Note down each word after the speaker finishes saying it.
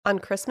On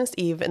Christmas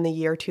Eve in the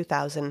year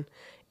 2000,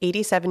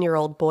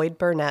 87-year-old Boyd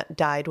Burnett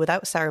died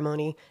without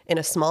ceremony in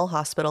a small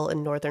hospital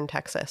in northern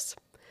Texas.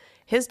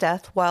 His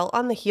death, while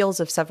on the heels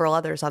of several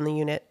others on the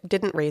unit,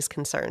 didn't raise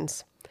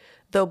concerns.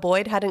 Though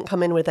Boyd hadn't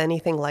come in with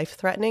anything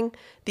life-threatening,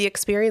 the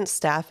experienced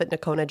staff at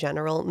Nocona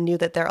General knew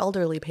that their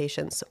elderly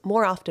patients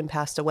more often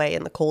passed away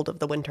in the cold of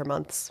the winter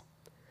months.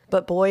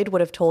 But Boyd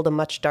would have told a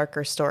much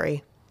darker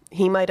story.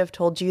 He might have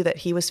told you that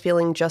he was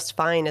feeling just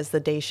fine as the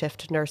day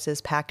shift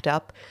nurses packed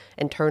up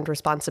and turned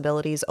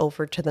responsibilities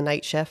over to the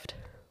night shift.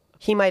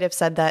 He might have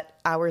said that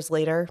hours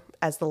later,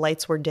 as the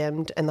lights were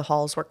dimmed and the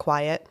halls were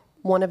quiet,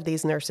 one of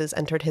these nurses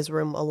entered his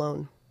room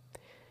alone.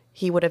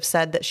 He would have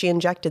said that she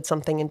injected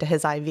something into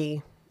his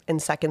IV,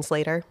 and seconds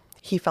later,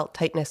 he felt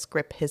tightness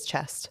grip his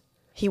chest.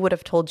 He would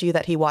have told you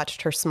that he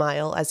watched her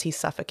smile as he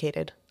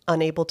suffocated,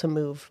 unable to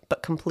move,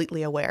 but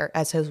completely aware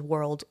as his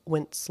world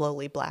went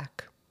slowly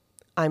black.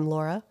 I'm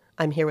Laura.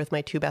 I'm here with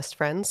my two best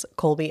friends,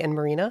 Colby and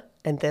Marina,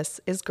 and this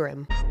is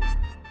Grim.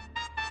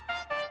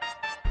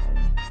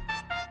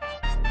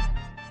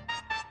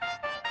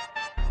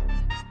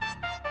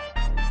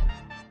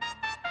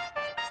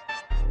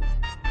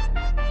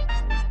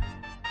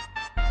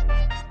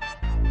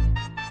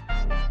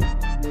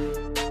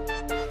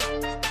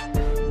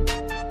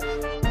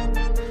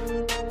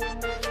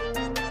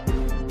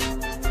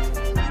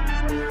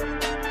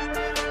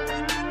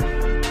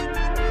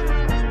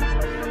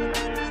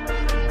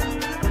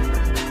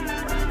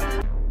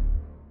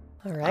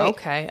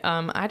 Okay,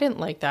 I didn't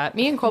like that.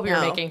 Me and Colby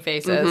are making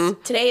faces.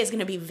 Mm-hmm. Today is going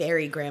to be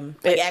very grim.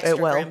 Extra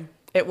grim.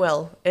 It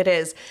will. It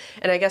is.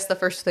 And I guess the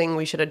first thing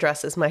we should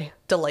address is my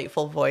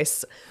delightful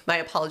voice. My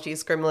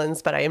apologies,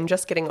 Gremlins, but I am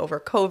just getting over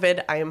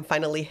COVID. I am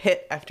finally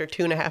hit after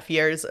 2.5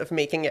 years of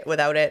making it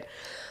without it.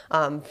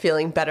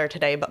 Feeling better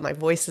today, but my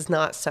voice is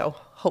not, so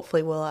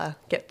hopefully we'll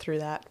get through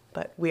that.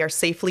 But we are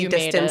safely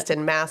distanced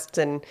and masked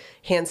and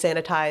hand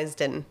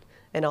sanitized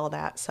and all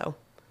that, so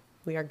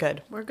we are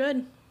good. We're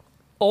good.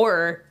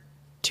 Or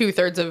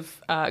 2/3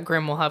 of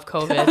Grim will have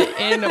COVID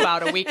in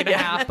about a week and a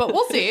half, but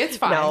we'll see. It's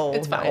fine.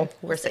 It's fine.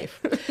 We're safe.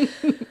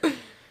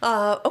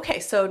 Okay,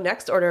 so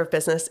next order of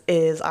business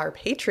is our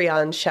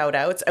Patreon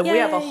shout-outs, and we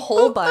have a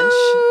whole bunch,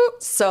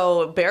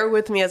 so bear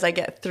with me as I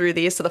get through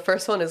these. So the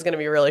first one is going to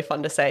be really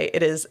fun to say.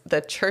 It is the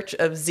Church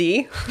of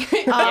Z.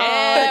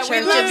 Yeah,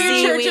 we love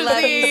you, Church of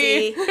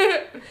Z.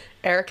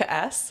 Erica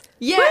S.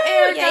 Yeah,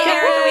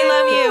 Erica, we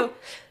love you.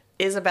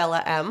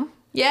 Isabella M.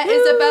 Yeah,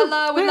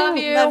 Isabella, we love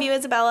you. Love you,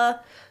 Isabella.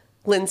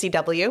 Lindsay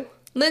W.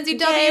 Lindsay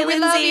W, Yay, we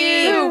love Lindsay.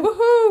 you.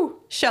 Woohoo.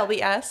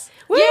 Shelby S.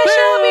 Yeah,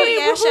 Shelby.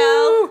 Yeah,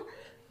 Shell.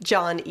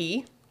 John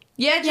E.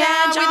 Yeah,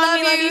 John, John,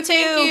 we love you. too.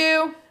 Thank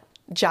you.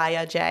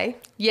 Jaya J.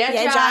 Yeah,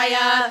 Yeah, Jaya.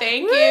 Jaya.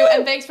 Thank Woo. you.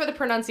 And thanks for the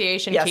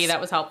pronunciation Yes. key. That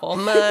was helpful.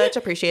 Much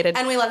appreciated.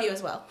 And we love you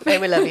as well.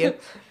 And we love you.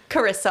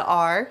 Carissa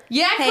R.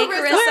 Yeah, Hey,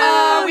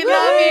 Carissa. We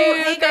love you.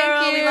 Hey, Thank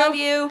girl, you. we love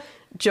you.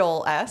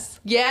 Joel S.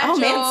 Yeah, Oh, Joel.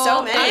 man,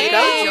 so many.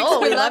 Thanks. Go,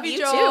 Joel. We love you,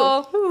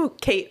 Joel. Ooh,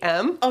 Kate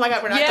M. Oh my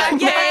God, we're not Yeah, done.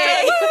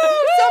 yay.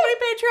 So many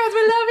patrons.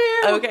 We love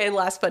you. Okay, and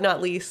last but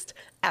not least,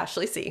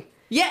 Ashley C.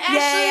 Yeah, Ashley.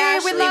 Yay,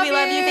 Ashley, we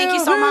love you. Thank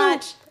you so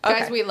much.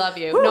 Guys, Okay. we love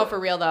you. No, for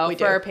real though. We For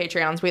do. our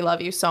Patreons, we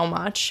love you so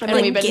much. I'm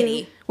like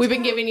giddy. We've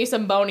been giving you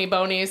some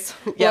bonies.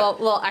 Yep.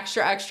 Little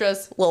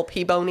extras. Little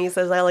P-bonies,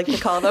 as I like to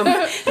call them.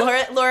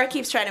 Laura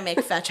keeps trying to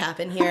make fetch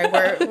happen here.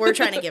 We're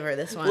trying to give her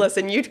this one.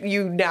 Listen,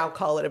 you now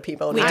call it a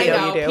P-bony. We I do.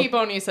 know you do.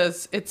 P-Bony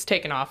says it's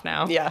taken off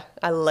now. Yeah,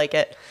 I like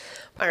it.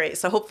 All right,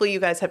 so hopefully you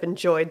guys have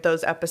enjoyed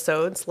those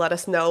episodes. Let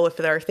us know if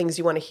there are things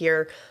you want to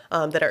hear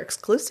that are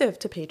exclusive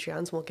to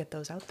Patreons. We'll get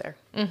those out there.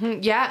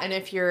 Yeah, and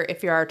if you're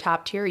our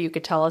top tier, you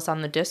could tell us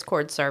on the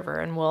Discord server,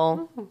 and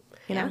we'll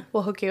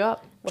we'll hook you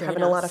up. We're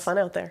having a lot of fun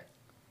out there.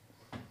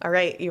 All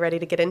right, you ready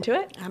to get into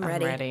it? I'm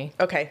ready.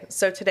 Okay,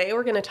 so today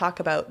we're going to talk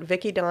about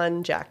Vickie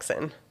Dawn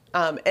Jackson.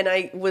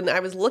 And when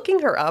I was looking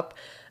her up,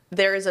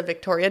 there is a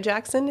Victoria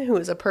Jackson who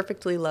is a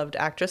perfectly loved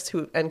actress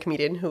and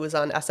comedian who was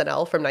on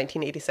SNL from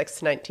 1986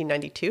 to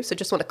 1992. So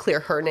just want to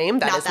clear her name.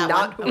 That is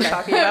not who we're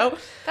talking about.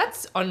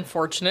 That's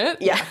unfortunate.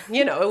 Yeah,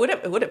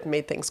 it would have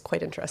made things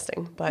quite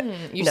interesting. But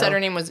You said her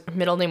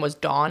middle name was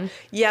Dawn.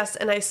 Yes,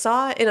 and I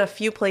saw in a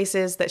few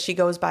places that she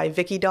goes by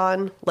Vickie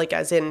Dawn, like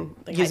as in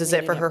uses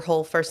it for her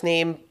whole first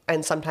name,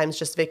 and sometimes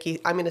just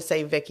Vickie. I'm going to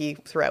say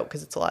Vickie throughout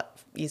because it's a lot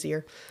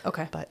easier.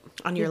 Okay. But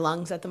On your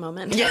lungs at the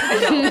moment. yeah,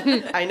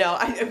 I know.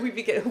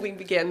 We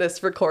began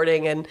this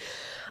recording and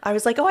I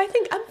was like, I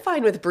think I'm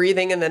fine with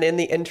breathing. And then in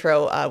the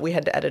intro, we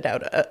had to edit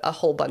out a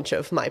whole bunch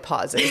of my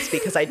pauses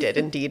because I did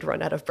indeed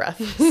run out of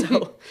breath.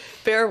 So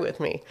bear with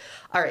me.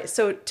 All right.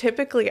 So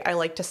typically I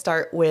like to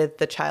start with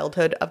the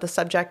childhood of the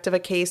subject of a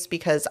case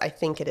because I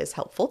think it is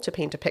helpful to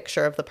paint a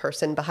picture of the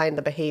person behind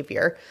the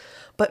behavior.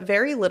 But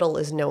very little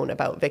is known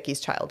about Vickie's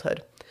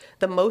childhood.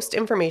 The most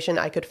information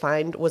I could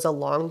find was a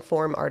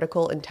long-form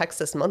article in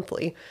Texas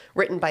Monthly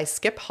written by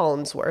Skip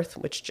Hollinsworth,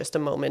 which just a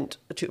moment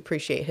to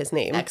appreciate his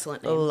name.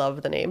 Excellent name.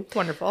 Love the name.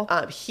 Wonderful.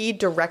 He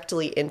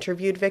directly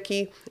interviewed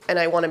Vickie, and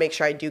I want to make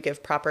sure I do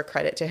give proper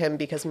credit to him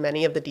because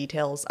many of the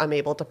details I'm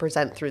able to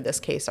present through this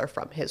case are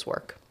from his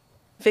work.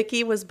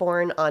 Vickie was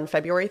born on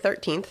February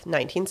 13th,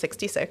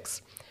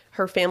 1966.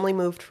 Her family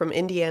moved from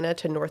Indiana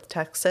to North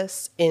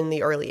Texas in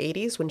the early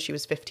 80s when she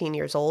was 15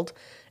 years old,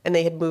 and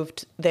they had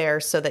moved there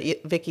so that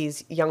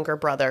Vickie's younger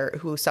brother,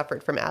 who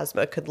suffered from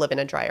asthma, could live in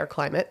a drier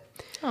climate.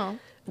 Oh.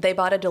 They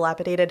bought a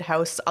dilapidated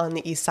house on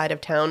the east side of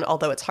town,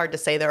 although it's hard to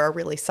say there are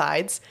really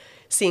sides,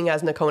 seeing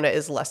as Nocona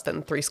is less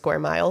than 3 square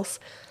miles.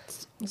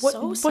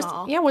 So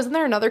small. Wasn't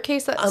there another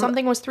case that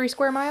something was 3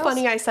 square miles?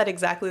 Funny, I said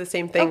exactly the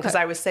same thing because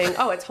I was saying,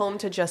 it's home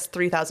to just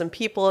 3,000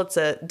 people. It's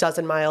a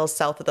dozen miles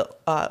south of the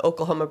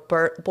Oklahoma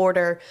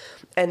border.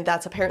 And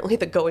that's apparently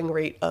the going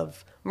rate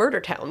of murder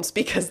towns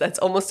because that's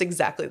almost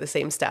exactly the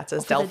same stats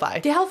as Delphi.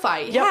 Delphi,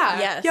 yeah.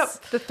 Yes.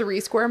 Yep. The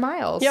 3 square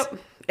miles. Yep.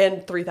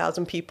 And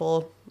 3,000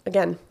 people.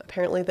 Again,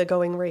 apparently the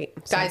going rate.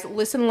 So. Guys,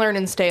 listen, learn,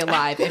 and stay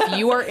alive. If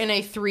you are in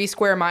a 3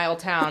 square mile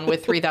town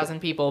with 3,000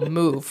 people,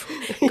 move.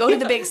 Go to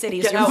the big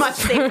cities. You're much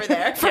safer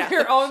there. For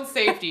your own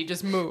safety,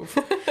 just move.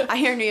 I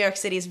hear New York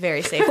City is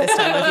very safe this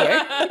time of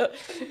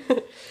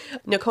year.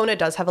 Nocona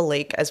does have a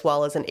lake as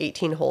well as an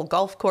 18-hole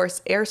golf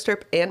course,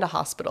 airstrip, and a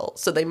hospital.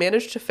 So they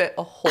managed to fit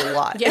a whole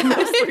lot in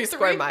those 3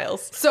 square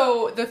miles.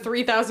 So the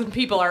 3,000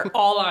 people are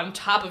all on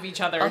top of each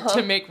other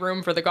to make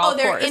room for the golf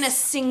course. Oh, they're in a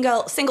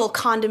single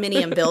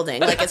condominium building.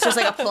 Like it's just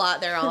like a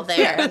plot. They're all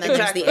there, and then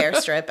there's the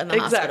airstrip and the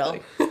hospital.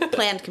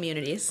 Planned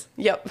communities.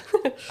 Yep.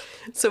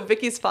 So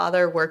Vickie's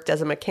father worked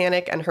as a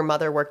mechanic, and her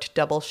mother worked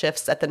double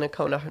shifts at the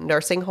Nocona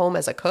nursing home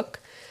as a cook.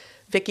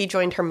 Vickie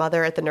joined her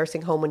mother at the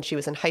nursing home when she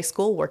was in high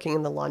school, working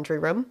in the laundry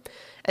room.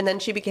 And then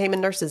she became a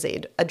nurse's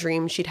aide, a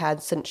dream she'd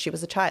had since she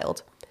was a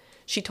child.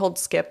 She told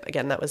Skip,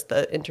 again, that was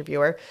the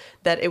interviewer,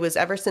 that it was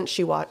ever since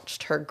she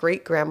watched her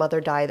great-grandmother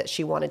die that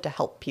she wanted to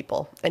help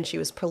people. And she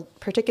was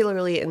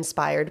particularly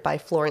inspired by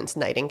Florence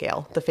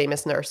Nightingale, the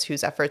famous nurse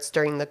whose efforts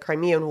during the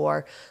Crimean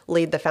War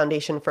laid the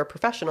foundation for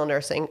professional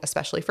nursing,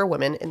 especially for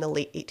women, in the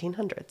late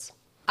 1800s.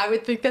 I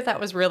would think that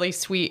was really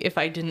sweet if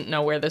I didn't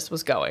know where this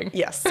was going.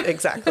 Yes,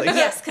 exactly.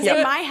 Yes, because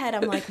in my head,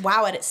 I'm like,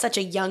 wow, at such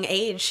a young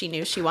age, she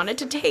knew she wanted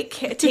to take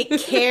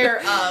care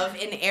of,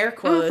 in air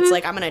quotes,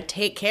 like, I'm going to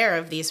take care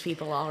of these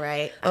people, all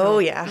right. Oh,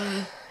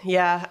 yeah.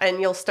 Yeah,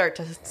 and you'll start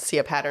to see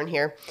a pattern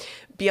here.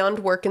 Beyond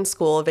work and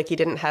school, Vickie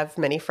didn't have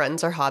many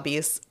friends or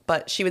hobbies,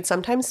 but she would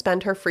sometimes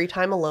spend her free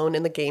time alone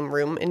in the game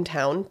room in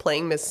town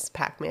playing Mrs.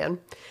 Pac-Man.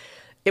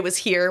 It was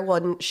here,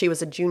 when she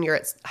was a junior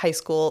at high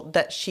school,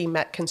 that she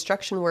met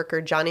construction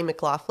worker Johnny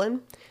McLaughlin.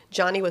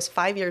 Johnny was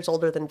 5 years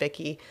older than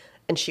Vickie,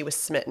 and she was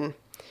smitten.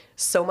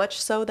 So much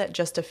so that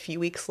just a few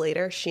weeks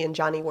later, she and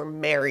Johnny were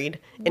married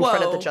in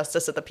front of the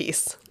Justice of the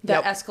Peace.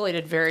 That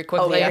escalated very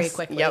quickly. Very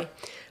quickly. Yep.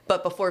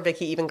 But before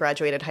Vickie even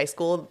graduated high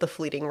school, the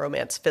fleeting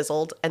romance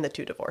fizzled, and the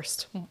two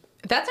divorced.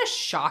 That's a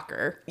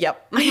shocker.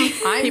 Yep.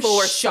 People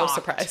were shocked. so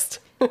surprised.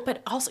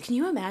 But also, can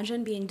you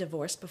imagine being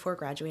divorced before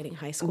graduating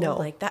high school? No.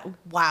 Like that,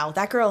 wow,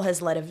 that girl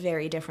has led a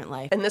very different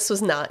life. And this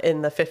was not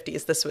in the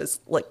 50s. This was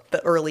like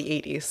the early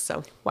 80s.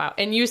 So wow.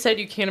 And you said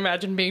you can't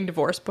imagine being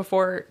divorced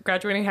before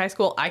graduating high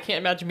school. I can't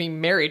imagine being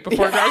married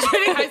before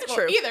graduating high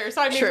school either.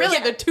 So I mean, really,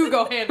 the two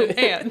go hand in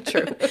hand.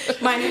 True.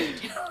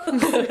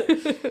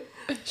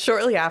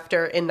 Shortly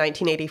after, in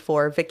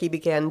 1984, Vickie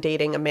began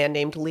dating a man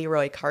named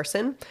Leroy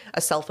Carson, a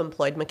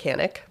self-employed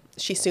mechanic.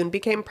 She soon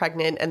became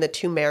pregnant, and the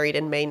two married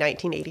in May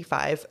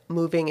 1985,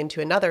 moving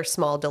into another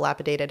small,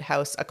 dilapidated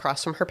house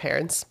across from her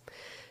parents.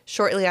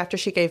 Shortly after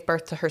she gave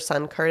birth to her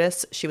son,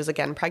 Curtis, she was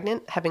again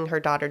pregnant, having her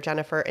daughter,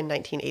 Jennifer, in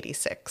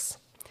 1986.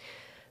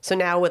 So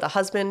now, with a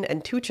husband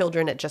and 2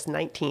 children at just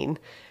 19,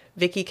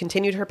 Vickie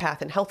continued her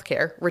path in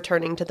healthcare,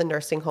 returning to the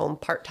nursing home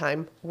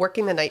part-time,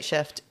 working the night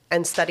shift,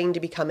 and studying to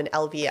become an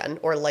LVN,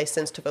 or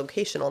licensed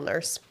vocational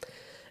nurse.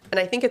 And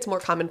I think it's more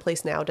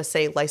commonplace now to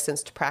say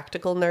licensed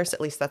practical nurse,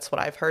 at least that's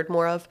what I've heard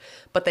more of,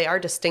 but they are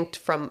distinct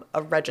from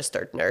a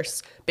registered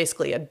nurse,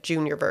 basically a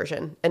junior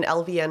version. An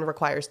LVN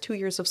requires 2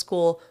 years of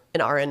school,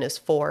 an RN is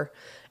 4,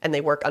 and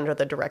they work under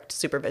the direct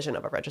supervision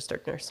of a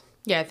registered nurse.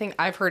 Yeah, I think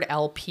I've heard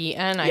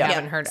LPN. I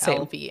haven't heard same.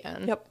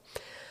 LVN. Yep.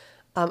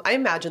 I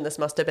imagine this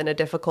must have been a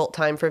difficult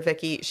time for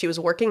Vickie. She was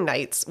working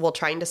nights while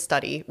trying to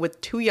study with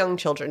 2 young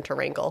children to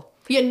wrangle.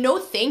 Yeah, no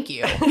thank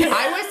you.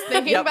 I was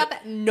thinking about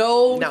that.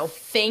 No,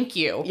 thank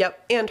you.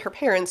 Yep. And her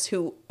parents,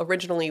 who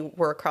originally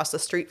were across the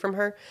street from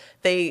her,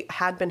 they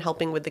had been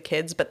helping with the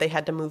kids, but they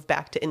had to move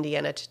back to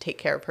Indiana to take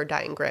care of her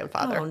dying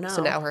grandfather. Oh, no.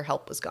 So now her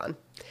help was gone.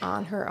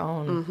 On her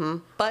own. Mm-hmm.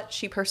 But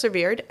she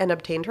persevered and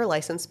obtained her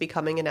license,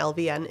 becoming an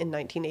LVN in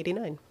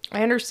 1989.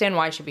 I understand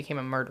why she became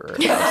a murderer,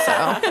 though,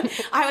 so.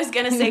 I was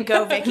going to say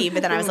go Vickie,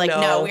 but then I was like,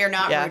 no, we're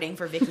not rooting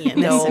for Vickie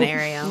in this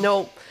scenario.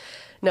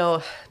 No,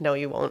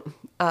 you won't.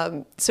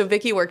 So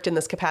Vickie worked in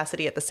this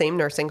capacity at the same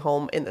nursing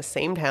home in the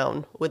same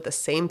town with the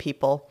same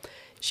people.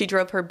 She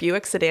drove her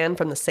Buick sedan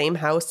from the same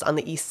house on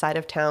the east side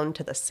of town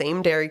to the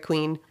same Dairy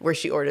Queen, where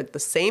she ordered the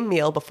same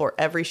meal before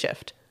every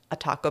shift. A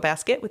taco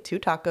basket with 2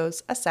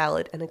 tacos, a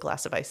salad, and a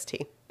glass of iced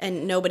tea.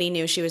 And nobody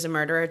knew she was a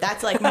murderer.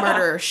 That's like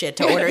murderer shit,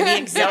 to order the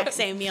exact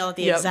same meal at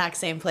the exact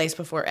same place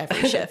before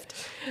every shift.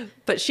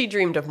 But she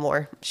dreamed of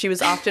more. She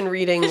was often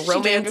reading romance.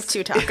 She dreamed of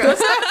 2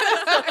 tacos.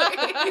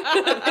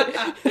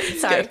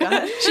 Sorry, go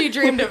ahead. She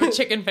dreamed of a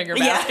chicken finger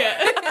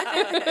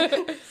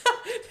basket.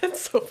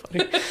 That's so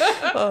funny.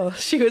 Oh,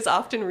 she was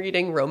often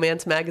reading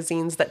romance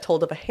magazines that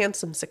told of a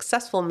handsome,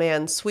 successful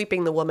man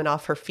sweeping the woman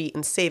off her feet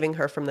and saving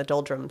her from the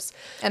doldrums.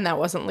 And that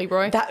wasn't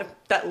Leroy?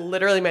 That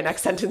literally, my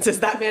next sentence is,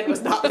 that man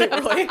was not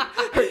Leroy,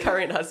 her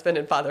current husband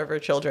and father of her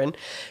children.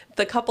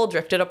 The couple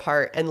drifted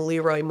apart and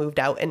Leroy moved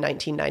out in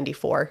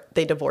 1994.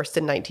 They divorced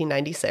in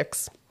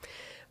 1996.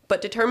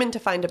 But determined to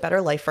find a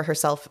better life for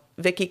herself,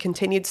 Vickie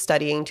continued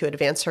studying to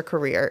advance her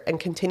career and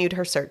continued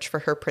her search for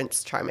her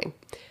Prince Charming.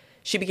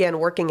 She began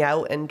working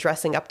out and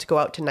dressing up to go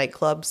out to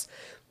nightclubs,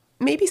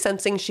 maybe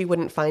sensing she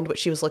wouldn't find what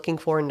she was looking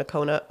for in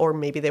Nocona, or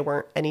maybe there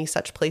weren't any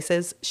such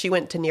places. She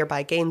went to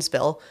nearby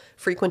Gainesville,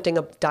 frequenting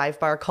a dive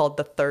bar called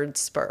the Third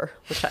Spur,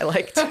 which I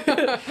liked.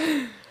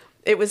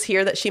 It was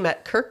here that she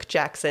met Kirk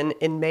Jackson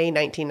in May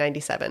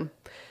 1997.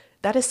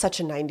 That is such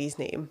a 90s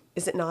name,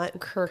 is it not?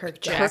 Kirk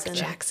Jackson. Kirk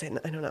Jackson.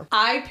 I don't know.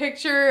 I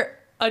picture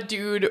a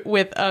dude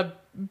with a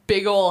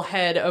big ol'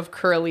 head of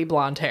curly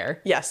blonde hair.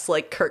 Yes,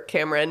 like Kirk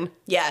Cameron.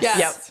 Yes.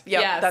 Yep.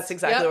 Yes. That's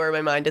exactly where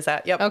my mind is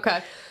at. Yep.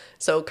 Okay.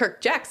 So Kirk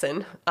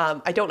Jackson,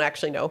 I don't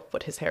actually know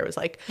what his hair was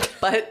like,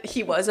 but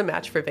he was a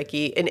match for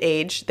Vickie. In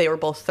age, they were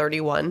both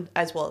 31,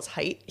 as well as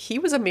height. He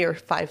was a mere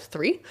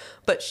 5'3",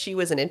 but she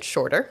was an inch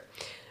shorter.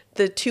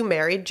 The two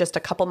married just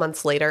a couple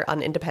months later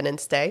on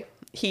Independence Day.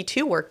 He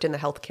too worked in the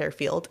healthcare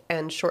field,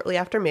 and shortly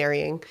after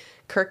marrying,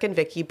 Kirk and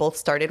Vickie both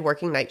started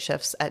working night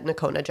shifts at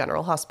Nocona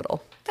General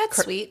Hospital. That's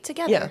Kirk, sweet.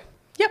 Together. Yeah.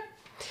 Yep.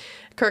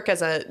 Kirk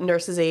as a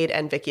nurse's aide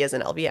and Vickie as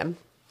an LVM.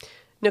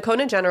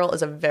 Nocona General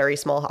is a very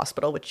small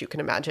hospital, which you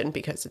can imagine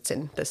because it's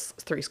in this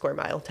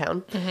 3-square-mile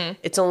town. Mm-hmm.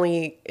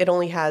 It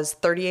only has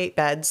 38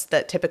 beds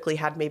that typically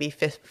had maybe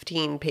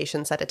 15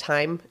 patients at a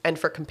time. And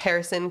for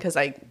comparison, because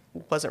I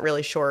wasn't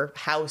really sure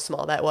how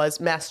small that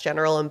was, Mass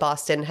General in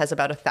Boston has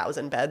about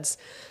 1,000 beds.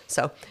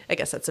 So I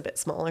guess that's a bit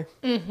smaller.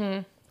 Mm-hmm.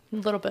 A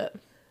little bit.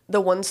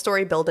 The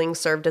 1-story building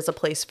served as a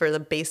place for the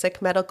basic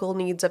medical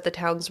needs of the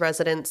town's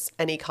residents.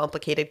 Any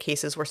complicated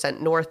cases were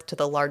sent north to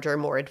the larger,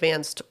 more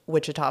advanced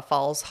Wichita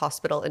Falls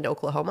Hospital in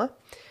Oklahoma.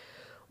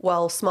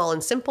 While small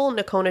and simple,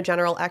 Nocona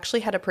General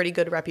actually had a pretty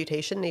good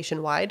reputation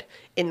nationwide.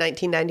 In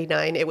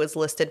 1999, it was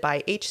listed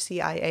by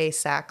HCIA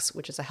Sachs,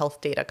 which is a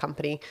health data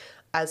company,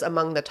 as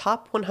among the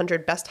top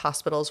 100 best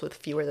hospitals with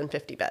fewer than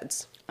 50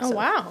 beds. Oh, so,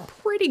 wow.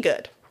 Pretty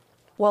good.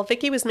 While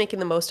Vickie was making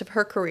the most of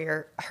her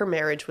career, her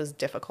marriage was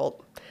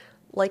difficult.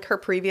 Like her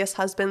previous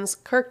husbands,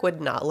 Kirk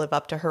would not live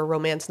up to her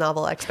romance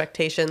novel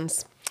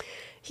expectations.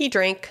 He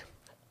drank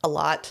a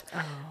lot,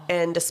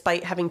 and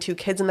despite having 2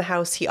 kids in the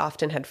house, he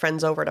often had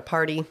friends over to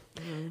party.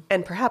 Mm-hmm.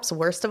 And perhaps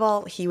worst of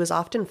all, he was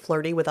often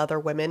flirty with other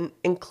women,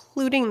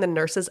 including the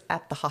nurses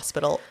at the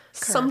hospital,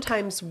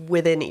 sometimes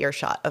within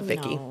earshot of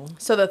Vickie. No.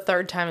 So the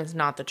third time is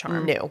not the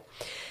charm. No.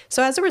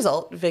 So as a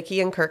result,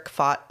 Vickie and Kirk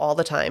fought all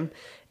the time.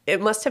 It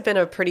must have been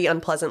a pretty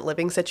unpleasant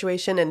living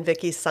situation, and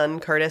Vickie's son,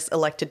 Curtis,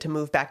 elected to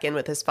move back in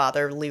with his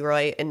father,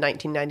 Leroy, in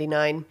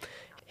 1999.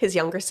 His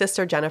younger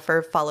sister,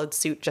 Jennifer, followed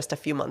suit just a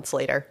few months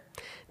later.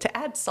 To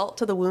add salt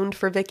to the wound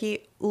for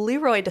Vickie,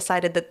 Leroy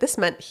decided that this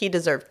meant he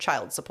deserved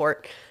child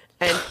support,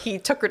 and he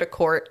took her to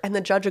court, and the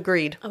judge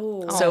agreed.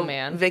 So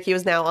man. Vickie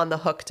was now on the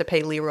hook to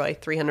pay Leroy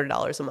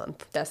 $300 a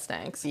month. That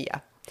stinks. Yeah.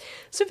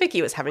 So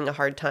Vickie was having a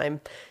hard time.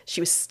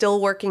 She was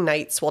still working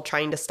nights while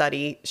trying to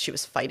study. She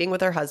was fighting with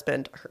her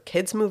husband. Her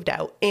kids moved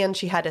out, and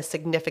she had a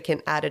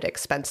significant added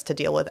expense to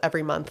deal with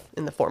every month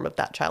in the form of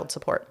that child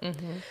support.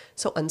 Mm-hmm.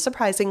 So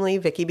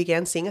unsurprisingly, Vickie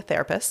began seeing a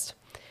therapist.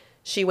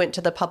 She went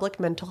to the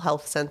Public Mental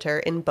Health Center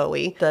in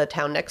Bowie, the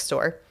town next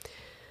door.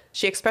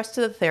 She expressed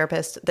to the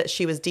therapist that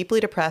she was deeply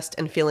depressed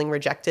and feeling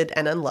rejected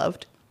and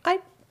unloved.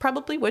 I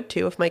probably would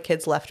too if my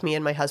kids left me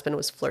and my husband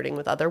was flirting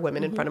with other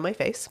women in front of my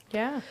face.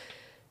 Yeah.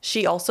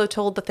 She also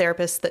told the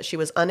therapist that she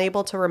was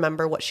unable to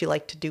remember what she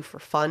liked to do for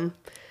fun.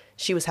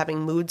 She was having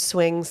mood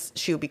swings.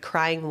 She would be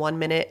crying one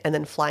minute and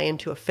then fly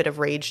into a fit of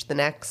rage the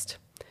next.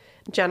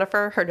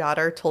 Jennifer, her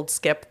daughter, told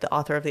Skip, the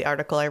author of the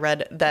article I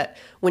read, that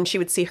when she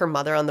would see her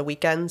mother on the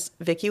weekends,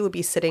 Vickie would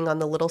be sitting on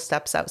the little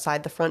steps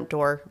outside the front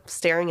door,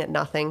 staring at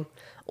nothing,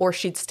 or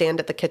she'd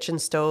stand at the kitchen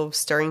stove,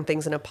 stirring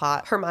things in a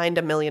pot, her mind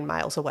a million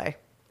miles away.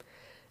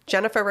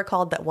 Jennifer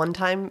recalled that one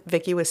time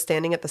Vickie was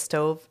standing at the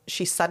stove,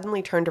 she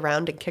suddenly turned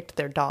around and kicked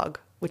their dog,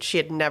 which she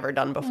had never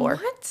done before.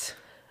 What?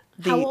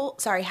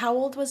 How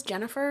old was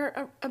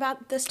Jennifer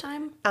about this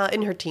time?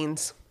 In her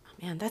teens.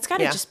 Man, that's got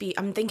to just be,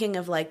 I'm thinking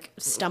of like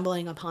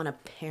stumbling upon a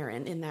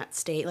parent in that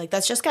state. Like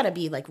that's just got to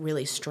be like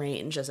really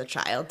strange as a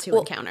child to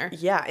encounter.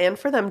 Yeah, and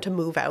for them to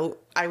move out,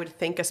 I would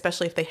think,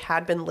 especially if they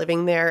had been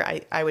living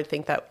there, I would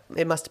think that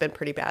it must have been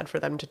pretty bad for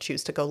them to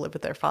choose to go live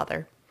with their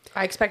father.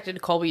 I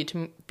expected Colby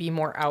to be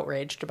more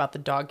outraged about the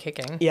dog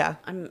kicking. Yeah.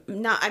 I'm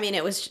not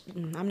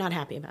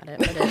happy about it.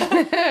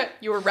 But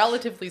You were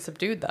relatively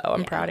subdued, though.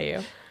 I'm proud of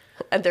you.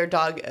 And their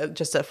dog,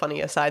 just a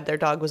funny aside, their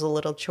dog was a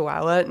little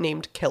chihuahua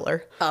named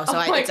Killer. Oh, so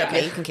it's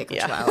okay. You can kick a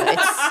chihuahua.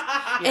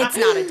 It's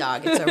not a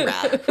dog. It's a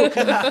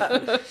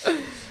rat.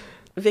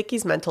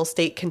 Vickie's mental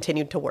state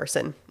continued to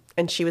worsen,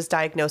 and she was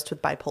diagnosed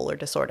with bipolar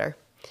disorder.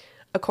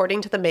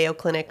 According to the Mayo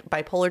Clinic,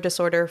 bipolar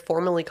disorder,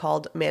 formerly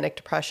called manic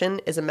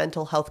depression, is a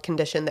mental health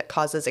condition that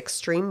causes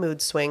extreme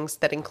mood swings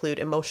that include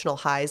emotional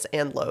highs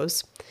and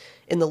lows.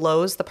 In the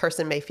lows, the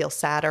person may feel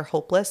sad or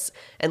hopeless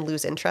and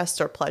lose interest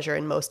or pleasure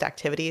in most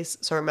activities.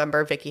 So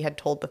remember, Vickie had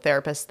told the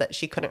therapist that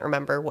she couldn't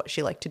remember what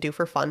she liked to do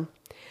for fun.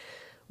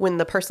 When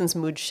the person's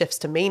mood shifts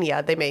to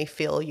mania, they may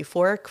feel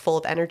euphoric, full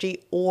of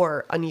energy,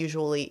 or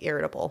unusually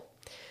irritable.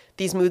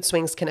 These mood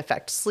swings can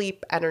affect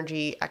sleep,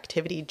 energy,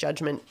 activity,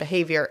 judgment,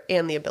 behavior,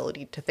 and the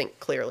ability to think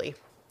clearly.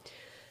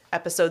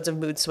 Episodes of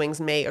mood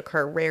swings may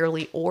occur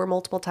rarely or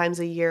multiple times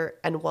a year,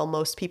 and while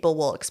most people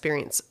will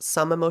experience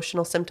some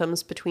emotional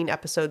symptoms between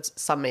episodes,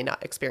 some may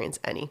not experience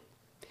any.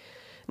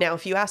 Now,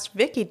 if you asked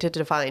Vickie to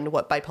define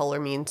what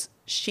bipolar means,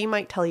 she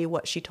might tell you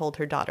what she told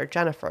her daughter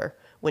Jennifer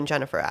when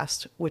Jennifer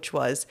asked, which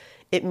was,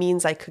 "It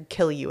means I could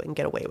kill you and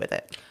get away with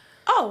it."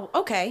 Oh,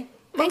 okay.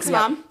 Thanks,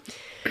 Mom.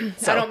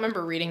 So, I don't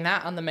remember reading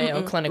that on the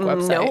Mayo Clinic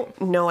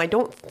website. No, I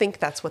don't think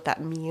that's what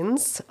that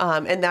means.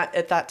 And that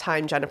at that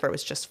time, Jennifer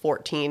was just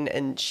 14,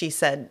 and she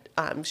said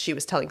she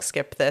was telling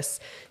Skip this.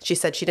 She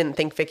said she didn't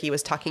think Vickie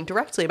was talking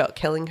directly about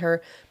killing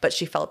her, but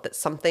she felt that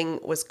something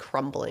was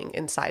crumbling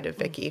inside of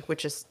Vickie,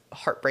 which is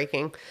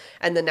heartbreaking.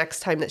 And the next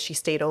time that she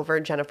stayed over,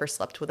 Jennifer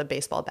slept with a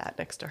baseball bat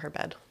next to her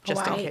bed,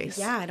 just in case.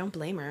 Yeah, I don't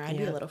blame her. I'd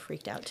be a little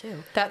freaked out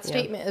too. That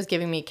statement is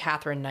giving me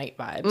Catherine Knight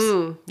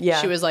vibes.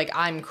 She was like,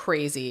 "I'm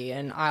crazy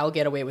and I'll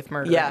get away with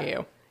murdering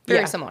you."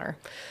 Very similar.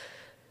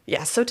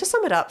 Yeah, so to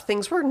sum it up,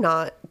 things were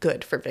not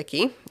good for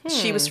Vickie.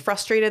 She was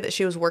frustrated that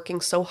she was working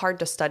so hard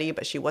to study,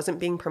 but she wasn't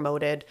being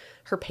promoted.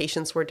 Her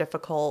patients were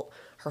difficult.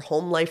 Her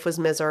home life was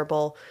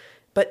miserable.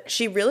 But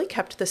she really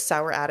kept this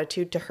sour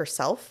attitude to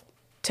herself.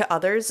 To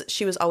others,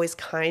 she was always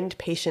kind,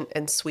 patient,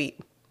 and sweet.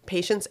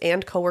 Patients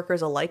and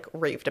coworkers alike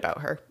raved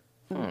about her.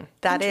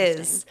 That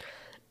is,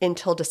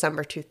 until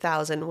December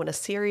 2000, when a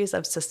series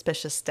of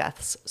suspicious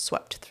deaths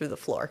swept through the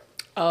floor.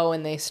 Oh,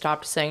 and they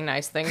stopped saying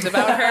nice things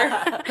about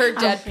her. Her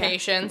dead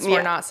patients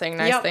were not saying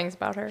nice things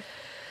about her.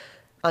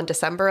 On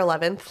December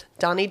 11th,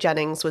 Donnie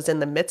Jennings was in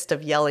the midst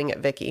of yelling at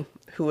Vickie,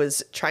 who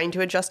was trying to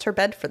adjust her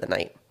bed for the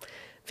night.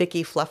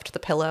 Vickie fluffed the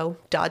pillow,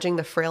 dodging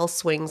the frail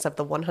swings of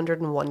the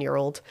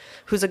 101-year-old,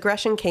 whose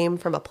aggression came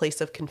from a place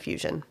of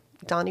confusion.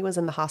 Donnie was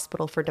in the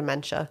hospital for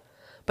dementia,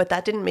 but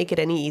that didn't make it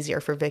any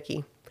easier for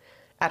Vickie.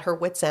 At her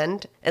wit's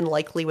end, and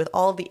likely with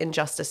all the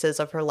injustices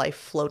of her life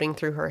floating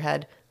through her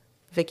head,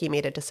 Vickie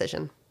made a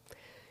decision.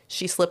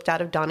 She slipped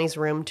out of Donnie's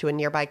room to a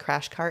nearby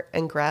crash cart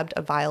and grabbed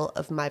a vial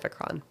of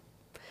Mivacron.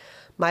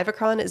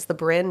 Mivacron is the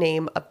brand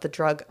name of the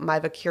drug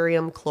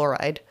mivacurium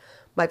chloride.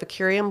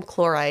 Mivacurium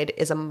chloride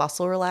is a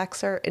muscle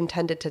relaxer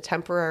intended to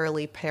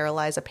temporarily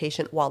paralyze a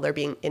patient while they're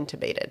being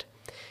intubated.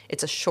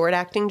 It's a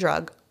short-acting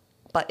drug,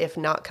 but if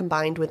not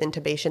combined with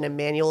intubation and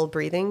manual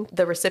breathing,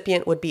 the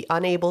recipient would be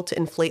unable to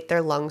inflate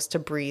their lungs to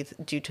breathe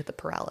due to the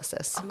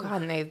paralysis. Oh,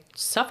 God, and they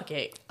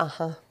suffocate.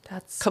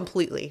 That's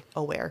completely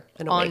aware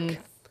and awake.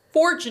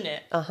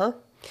 Unfortunate.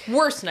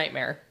 Worst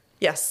nightmare.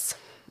 Yes.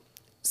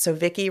 So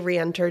Vickie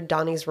re-entered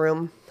Donnie's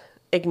room.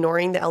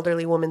 Ignoring the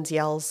elderly woman's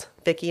yells,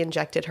 Vickie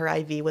injected her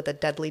IV with a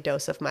deadly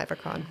dose of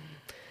Mivacron.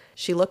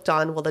 She looked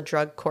on while the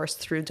drug coursed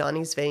through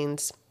Donnie's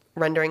veins,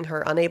 rendering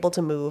her unable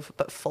to move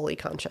but fully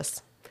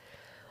conscious.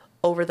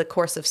 Over the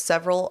course of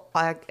several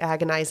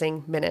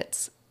agonizing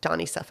minutes,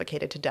 Donnie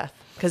suffocated to death,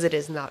 because it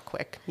is not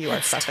quick. You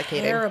are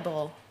suffocating.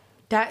 Terrible.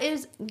 That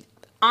is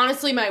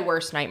honestly my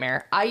worst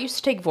nightmare. I used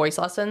to take voice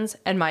lessons,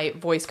 and my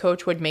voice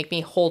coach would make me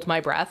hold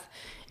my breath,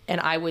 and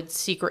I would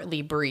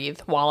secretly breathe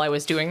while I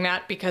was doing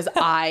that because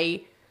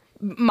my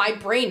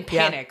brain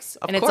panics.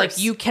 And it's like,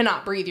 you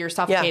cannot breathe. You're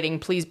suffocating.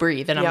 Please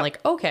breathe. And I'm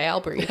like, okay,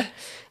 I'll breathe.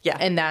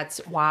 And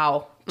that's,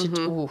 wow.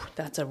 Ooh,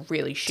 that's a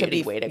really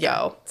shitty way to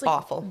go. It's like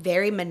awful.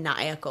 Very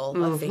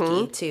maniacal of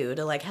Vickie too,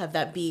 to like have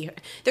that be.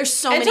 There's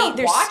so and many.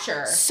 To watch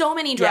her. So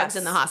many drugs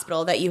in the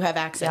hospital that you have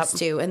access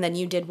to, and then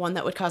you did one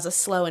that would cause a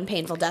slow and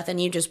painful death, and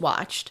you just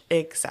watched.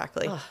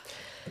 Exactly.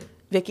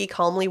 Vickie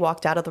calmly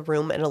walked out of the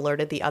room and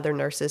alerted the other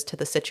nurses to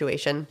the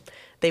situation.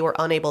 They were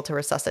unable to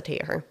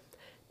resuscitate her.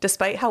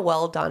 Despite how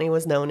well Donnie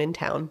was known in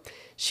town,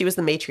 she was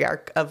the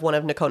matriarch of one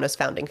of Nocona's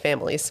founding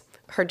families.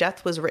 Her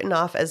death was written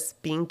off as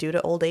being due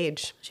to old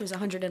age. She was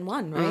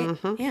 101, right?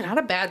 Yeah. Not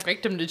a bad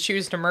victim to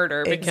choose to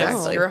murder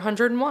because you're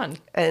 101.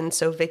 And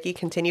so Vickie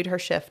continued her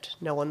shift,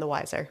 no one the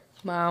wiser.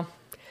 Wow.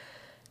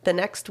 The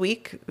next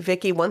week,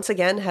 Vickie once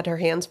again had her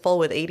hands full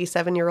with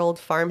 87-year-old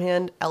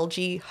farmhand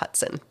L.G.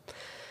 Hudson.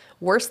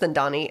 Worse than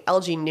Donnie,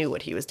 L.G. knew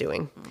what he was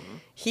doing.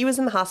 He was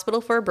in the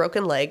hospital for a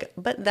broken leg,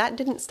 but that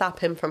didn't stop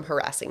him from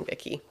harassing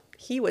Vickie.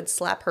 He would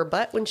slap her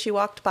butt when she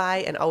walked by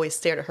and always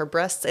stared at her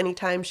breasts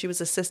anytime she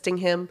was assisting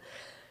him.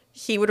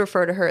 He would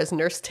refer to her as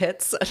Nurse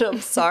Tits, and I'm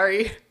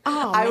sorry.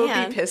 I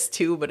would be pissed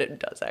too, but it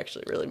does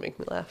actually really make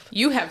me laugh.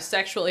 You have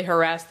sexually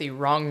harassed the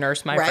wrong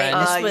nurse, my friend.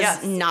 This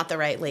was not the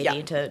right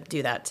lady to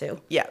do that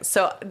to. Yeah,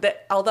 so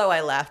although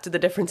I laughed, the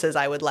difference is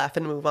I would laugh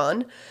and move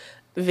on.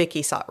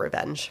 Vickie sought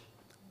revenge.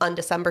 On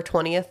December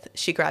 20th,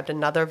 she grabbed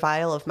another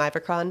vial of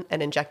Mivacron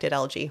and injected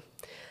LG.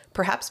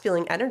 Perhaps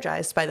feeling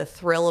energized by the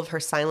thrill of her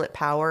silent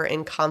power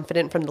and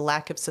confident from the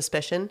lack of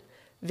suspicion,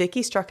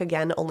 Vickie struck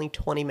again only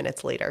 20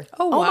 minutes later.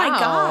 Oh, wow. my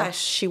gosh.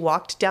 She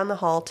walked down the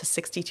hall to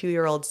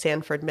 62-year-old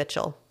Sanford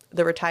Mitchell.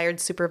 The retired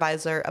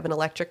supervisor of an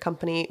electric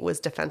company was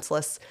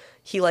defenseless.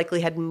 He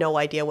likely had no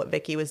idea what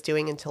Vickie was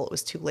doing until it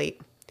was too late.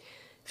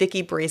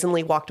 Vickie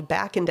brazenly walked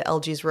back into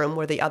LG's room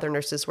where the other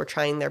nurses were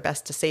trying their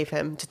best to save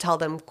him to tell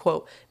them,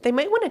 quote, "They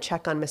might want to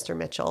check on Mr.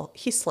 Mitchell.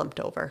 He slumped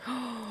over."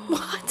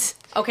 What?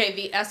 Okay,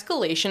 the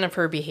escalation of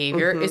her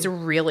behavior is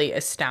really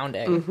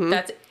astounding.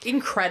 That's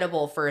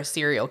incredible for a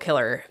serial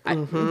killer.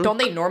 Don't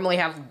they normally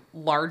have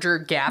larger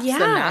gaps than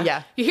that?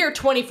 Yeah. You hear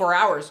 24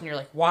 hours and you're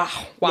like, wow,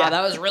 Yeah.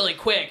 that was really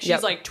quick. She's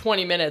Yep. like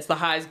 20 minutes, the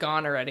high's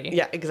gone already.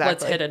 Yeah, exactly.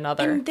 Let's hit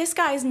another. And this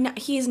guy's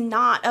he's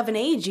not of an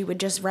age you would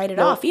just write it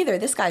off either.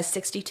 This guy's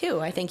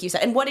 62, I think you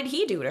said. And what did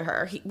he do to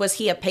her? Was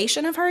he a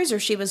patient of hers, or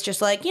she was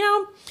just like,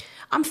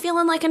 I'm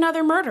feeling like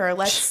another murderer.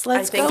 Let's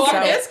think go. Fuck for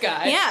it. this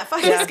guy. Yeah,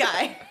 fuck this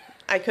guy.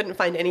 I couldn't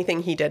find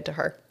anything he did to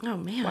her. Oh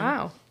man.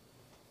 Wow.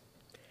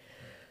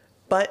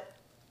 But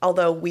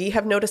although we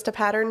have noticed a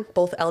pattern,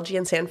 both LG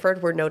and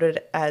Sanford were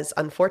noted as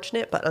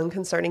unfortunate but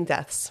unconcerning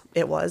deaths.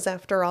 It was,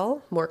 after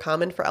all, more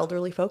common for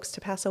elderly folks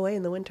to pass away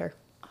in the winter.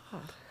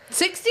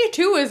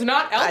 62 is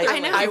not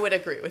elderly. I would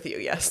agree with you,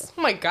 yes.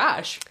 Oh my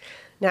gosh.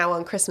 Now,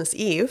 on Christmas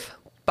Eve,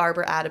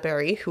 Barbara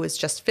Atterbury, who was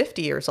just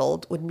 50 years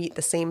old, would meet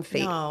the same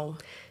fate. No.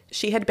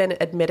 She had been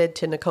admitted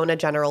to Nocona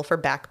General for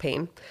back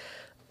pain.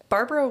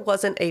 Barbara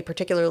wasn't a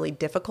particularly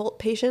difficult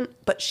patient,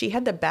 but she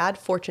had the bad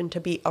fortune to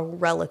be a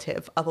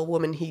relative of a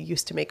woman who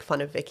used to make fun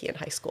of Vickie in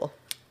high school.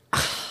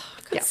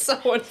 That's so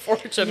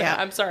unfortunate. Yeah.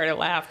 I'm sorry to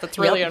laugh. That's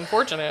really Yep.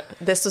 unfortunate.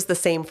 This was the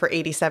same for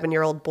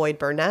 87-year-old Boyd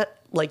Burnett.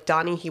 Like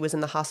Donnie, he was in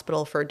the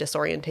hospital for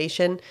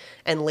disorientation,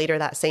 and later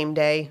that same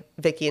day,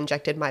 Vickie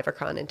injected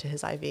Mivacron into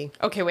his IV.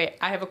 Okay, wait.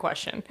 I have a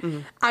question.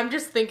 I'm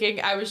just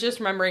thinking, I was just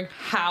remembering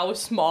how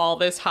small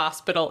this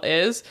hospital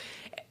is.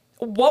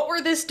 What were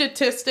the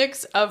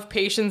statistics of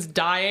patients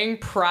dying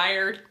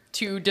prior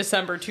to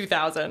December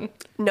 2000?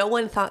 No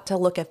one thought to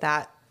look at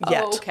that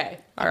yet. Oh, okay.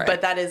 All right.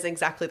 But that is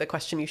exactly the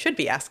question you should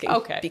be asking.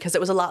 Okay. Because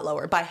it was a lot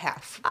lower, by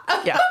half.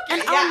 Yeah. Yeah,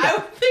 I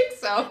would think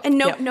so. And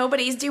Yep.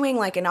 nobody's doing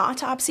like an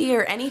autopsy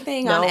or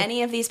anything on No.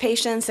 any of these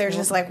patients. They're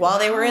just like, while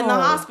they were in the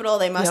hospital,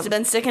 they must Yep. have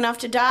been sick enough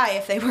to die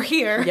if they were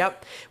here.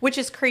 Yep. Which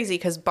is crazy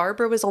because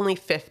Barbara was only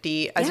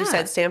 50. As you Yeah.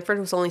 said, Sanford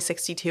was only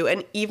 62.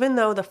 And even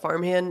though the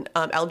farmhand,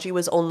 LG,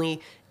 was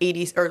only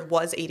 80 or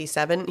was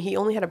 87, he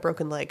only had a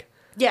broken leg.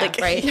 Yeah,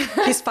 right.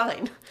 He's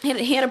fine.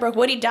 He had a broke.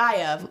 What did he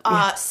die of?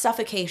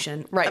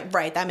 Suffocation. Right.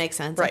 Right. That makes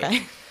sense. Right.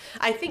 Okay.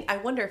 I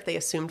wonder if they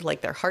assumed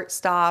like their heart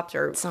stopped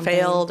or Something.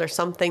 failed or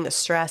something, the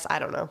stress. I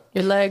don't know.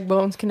 Your leg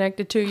bone's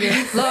connected to your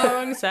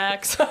lung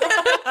sacs.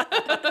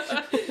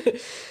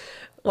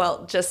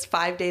 Well, just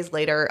 5 days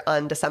later,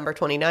 on December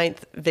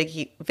 29th,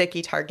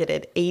 Vickie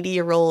targeted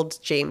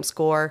 80-year-old James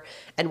Gore,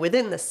 and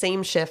within the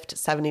same shift,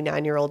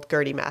 79-year-old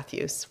Gertie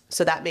Matthews.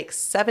 So that makes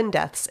 7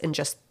 deaths in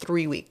just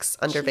 3 weeks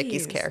under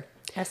Vickie's Jeez. care.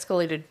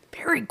 Escalated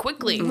very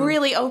quickly.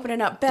 Really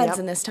opening up beds Yep.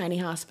 in this tiny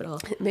hospital.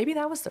 Maybe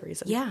that was the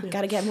reason. Yeah.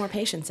 Got to get more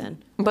patients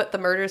in. But the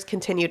murders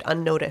continued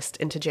unnoticed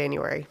into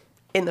January.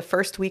 In the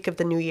first week of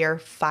the new year,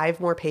 5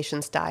 more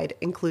patients died,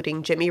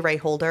 including Jimmy Ray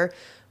Holder,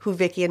 who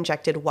Vickie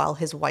injected while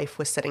his wife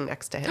was sitting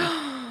next to him.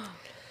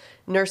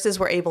 Nurses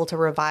were able to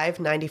revive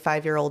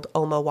 95-year-old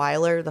Oma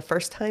Weiler the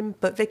first time,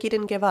 but Vickie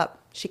didn't give up.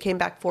 She came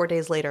back 4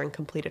 days later and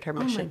completed her Oh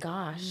my mission.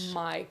 gosh.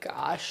 My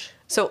gosh.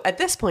 So at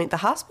this point, the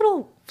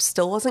hospital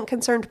still wasn't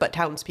concerned, but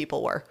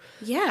townspeople were.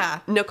 Yeah.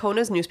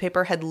 Nocona's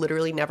newspaper had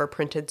literally never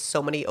printed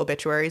so many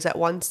obituaries at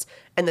once,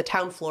 and the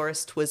town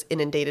florist was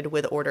inundated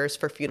with orders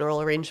for funeral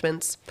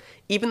arrangements.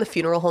 Even the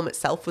funeral home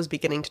itself was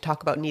beginning to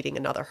talk about needing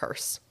another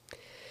hearse.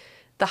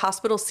 The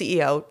hospital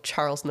CEO,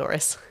 Charles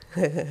Norris.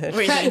 Were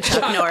you saying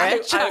Chuck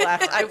Norris? I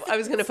laughed. I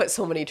was going to put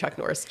so many Chuck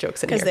Norris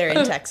jokes in here. Because they're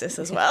in Texas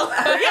as well.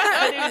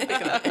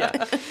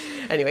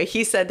 Anyway,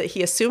 he said that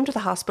he assumed the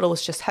hospital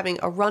was just having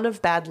a run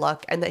of bad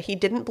luck and that he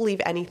didn't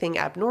believe anything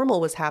abnormal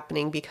was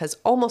happening because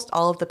almost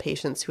all of the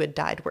patients who had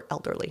died were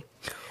elderly.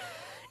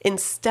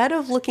 Instead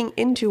of looking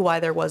into why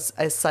there was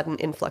a sudden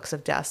influx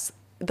of deaths,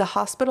 the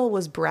hospital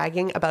was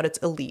bragging about its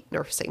elite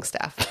nursing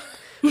staff,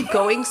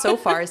 going so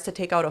far as to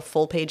take out a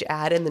full-page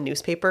ad in the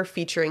newspaper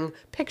featuring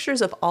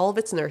pictures of all of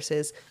its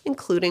nurses,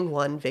 including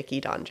one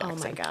Vickie Dawn Jackson.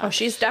 Oh my gosh. Oh,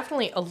 she's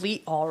definitely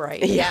elite, all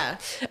right. Yeah.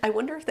 I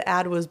wonder if the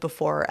ad was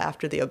before or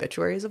after the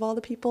obituaries of all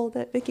the people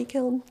that Vickie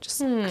killed. Just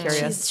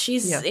curious.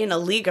 She's Yeah. in a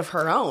league of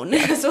her own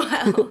as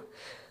well.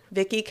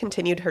 Vickie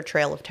continued her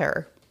trail of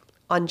terror.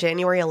 On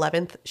January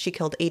 11th, she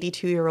killed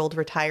 82-year-old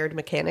retired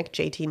mechanic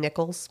J.T.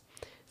 Nichols.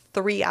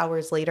 3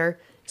 hours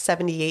later,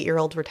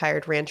 78-year-old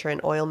retired rancher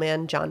and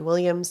oilman John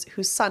Williams,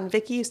 whose son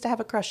Vickie used to have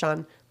a crush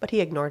on, but he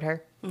ignored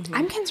her.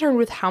 I'm concerned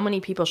with how many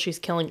people she's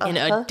killing in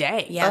a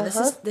day. Yeah,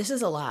 this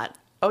is a lot.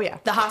 Oh, yeah.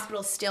 The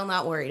hospital's still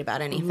not worried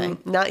about anything.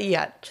 Not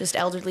yet. Just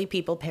elderly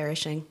people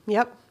perishing.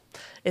 Yep.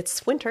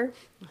 It's winter.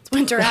 It's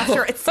winter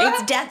after it's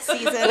death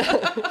season.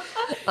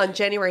 On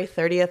January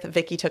 30th,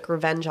 Vickie took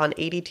revenge on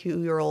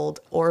 82-year-old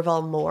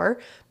Orville Moore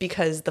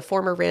because the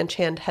former ranch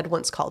hand had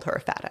once called her a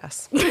fat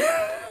ass.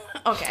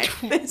 Okay.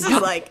 This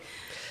is like...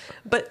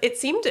 But it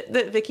seemed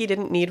that Vickie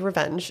didn't need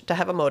revenge to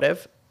have a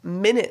motive.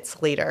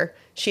 Minutes later,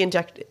 she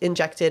injected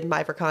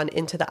Mivacron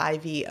into the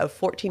IV of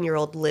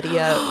 14-year-old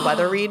Lydia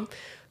Weatherreed,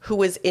 who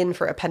was in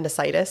for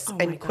appendicitis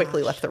and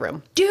quickly left the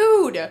room.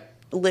 Dude!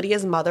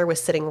 Lydia's mother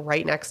was sitting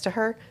right next to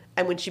her,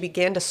 and when she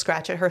began to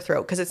scratch at her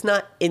throat, because it's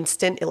not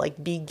instant, it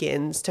like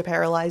begins to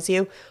paralyze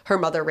you, her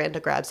mother ran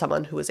to grab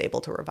someone who was able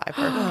to revive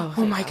her.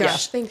 Oh my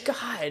gosh, thank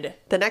God.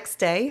 The next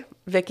day,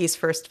 Vickie's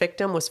first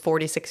victim was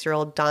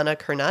 46-year-old Donna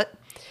Kernut.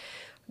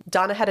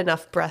 Donna had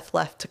enough breath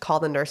left to call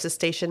the nurses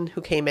station,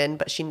 who came in,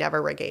 but she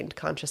never regained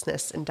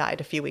consciousness and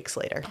died a few weeks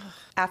later.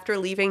 After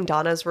leaving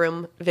Donna's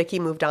room, Vickie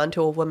moved on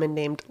to a woman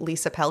named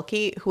Lisa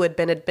Pelkey, who had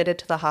been admitted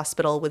to the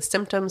hospital with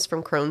symptoms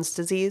from Crohn's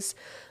disease.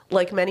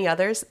 Like many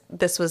others,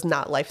 this was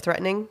not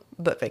life-threatening,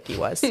 but Vickie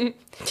was. You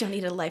don't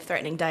need a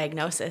life-threatening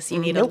diagnosis. You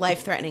need a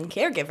life-threatening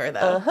caregiver,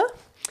 though.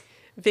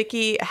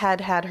 Vickie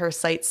had her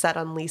sights set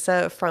on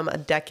Lisa from a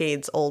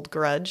decades-old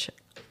grudge.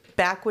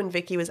 Back when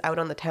Vickie was out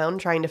on the town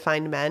trying to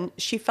find men,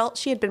 she felt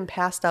she had been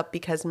passed up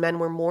because men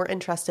were more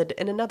interested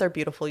in another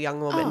beautiful young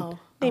woman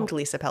named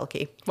Lisa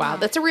Pelkey. Wow,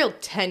 that's a real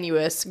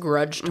tenuous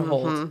grudge to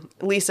hold.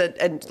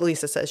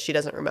 Lisa says she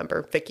doesn't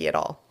remember Vickie at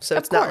all, so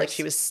it's not like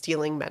she was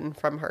stealing men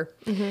from her.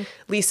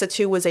 Lisa,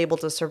 too, was able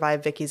to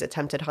survive Vickie's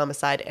attempted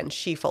homicide, and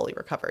she fully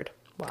recovered.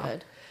 Wow.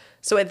 Good.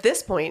 So at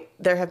this point,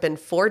 there have been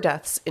 4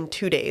 deaths in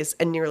 2 days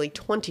and nearly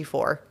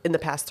 24 in the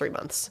past 3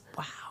 months.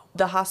 Wow.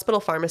 The hospital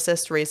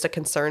pharmacist raised a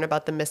concern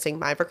about the missing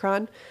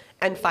Mivacron,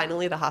 and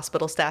finally the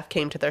hospital staff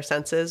came to their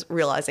senses,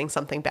 realizing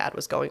something bad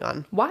was going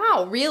on.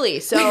 Wow, really?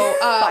 So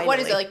what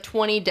is it, like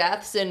 20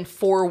 deaths in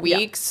 4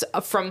 weeks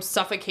from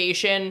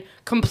suffocation,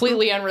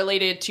 completely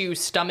unrelated to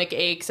stomach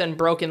aches and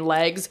broken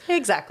legs?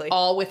 Exactly.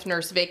 All with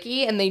Nurse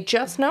Vickie, and they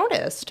just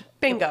noticed.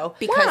 Bingo.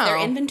 Because their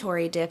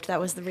inventory dipped. That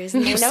was the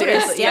reason they noticed.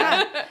 Seriously,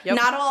 Yeah.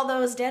 Not all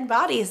those dead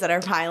bodies that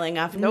are piling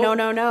up. Nope.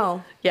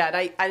 No. Yeah,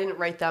 and I didn't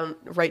write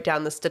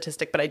down the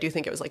statistic, but I do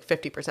think it was like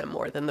 50%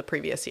 more than the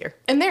previous year.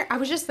 And I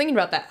was just thinking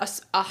about that.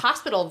 A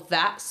hospital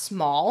that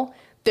small,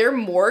 their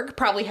morgue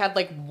probably had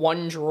like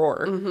 1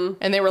 drawer.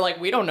 And they were like,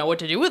 we don't know what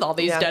to do with all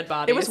these dead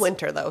bodies. It was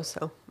winter, though,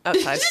 so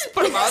outside. Just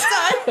put them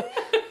outside.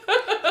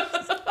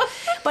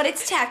 But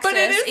it's Texas.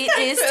 It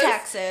is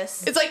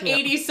Texas. It's like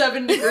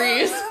 87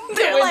 degrees.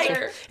 They're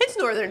like, it's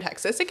northern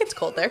Texas. It gets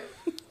cold there.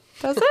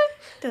 Does it?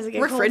 Does it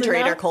get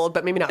refrigerator cold,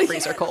 but maybe not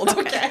freezer cold.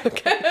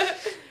 Okay.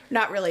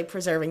 Not really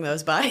preserving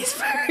those bodies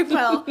very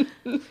well.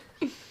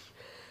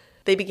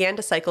 They began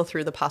to cycle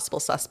through the possible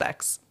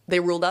suspects. They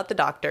ruled out the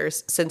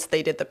doctors, since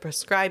they did the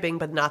prescribing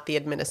but not the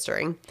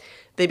administering.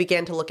 They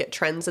began to look at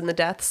trends in the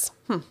deaths.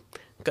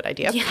 Good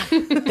idea. Yeah.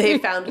 They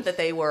found that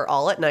they were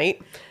all at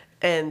night.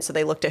 And so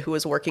they looked at who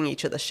was working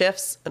each of the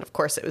shifts. And of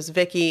course, it was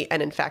Vickie.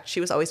 And in fact, she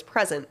was always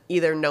present,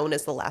 either known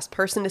as the last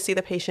person to see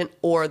the patient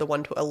or the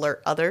one to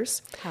alert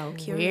others. How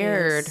curious.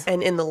 Weird.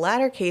 And in the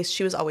latter case,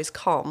 she was always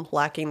calm,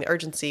 lacking the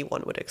urgency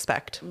one would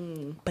expect.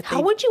 But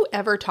how would you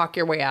ever talk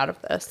your way out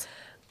of this?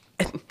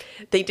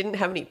 They didn't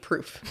have any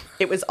proof.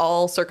 It was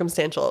all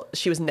circumstantial.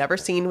 She was never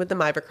seen with the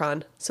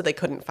Mivacron, so they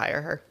couldn't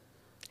fire her.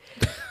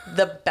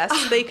 The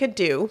best they could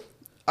do,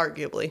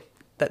 arguably,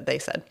 that they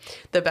said,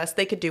 the best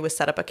they could do was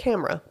set up a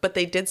camera, but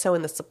they did so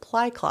in the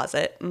supply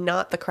closet,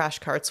 not the crash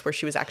carts where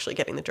she was actually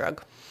getting the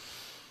drug.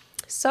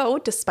 So,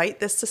 despite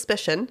this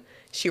suspicion,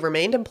 she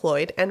remained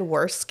employed and,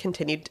 worse,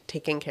 continued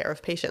taking care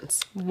of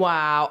patients.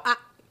 Wow.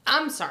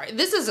 I'm sorry.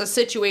 This is a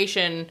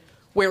situation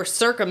where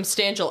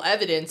circumstantial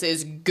evidence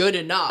is good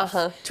enough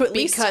To at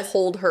least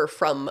hold her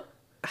from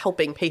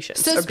helping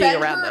patients or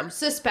being around them.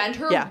 Suspend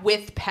her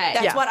with pay.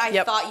 That's what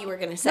I thought you were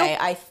going to say.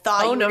 I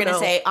thought you were going to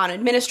say on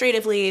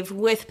administrative leave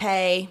with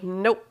pay.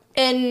 Nope.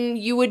 And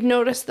you would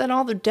notice that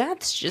all the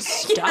deaths just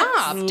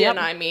stopped. And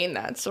I mean,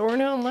 that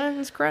sort of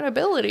lends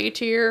credibility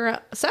to your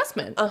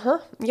assessment.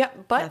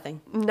 Yep, but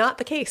Nothing. not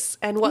the case.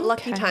 And what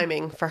lucky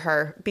timing for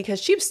her, because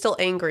she was still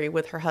angry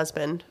with her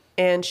husband.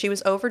 And she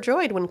was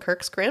overjoyed when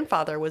Kirk's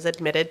grandfather was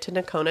admitted to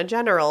Nocona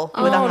General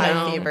with a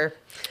high fever.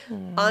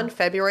 On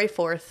February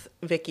 4th,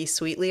 Vickie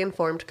sweetly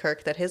informed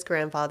Kirk that his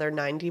grandfather,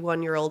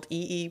 91-year-old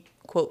E.E.,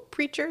 quote,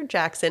 Preacher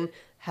Jackson,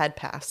 had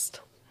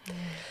passed.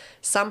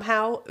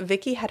 Somehow,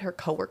 Vickie had her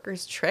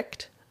coworkers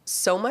tricked,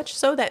 so much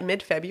so that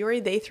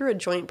mid-February, they threw a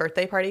joint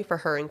birthday party for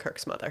her and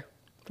Kirk's mother.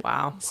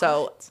 Wow.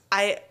 So,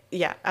 I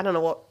don't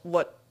know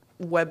what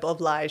web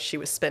of lies she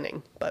was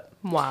spinning, but...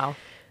 Wow.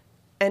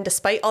 And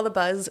despite all the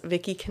buzz,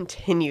 Vickie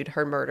continued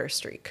her murder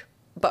streak.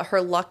 But her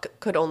luck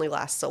could only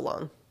last so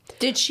long.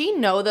 Did she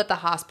know that the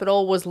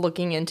hospital was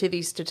looking into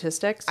these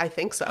statistics? I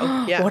think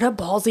so, yeah. What a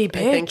ballsy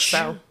bitch. I think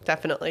so,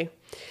 definitely.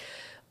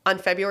 On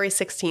February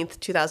 16th,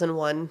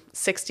 2001,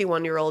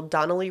 61-year-old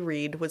Donnelly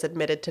Reed was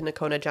admitted to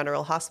Nocona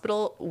General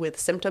Hospital with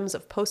symptoms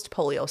of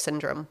post-polio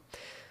syndrome.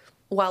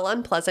 While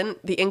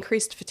unpleasant, the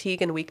increased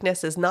fatigue and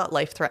weakness is not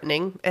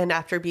life-threatening, and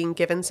after being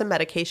given some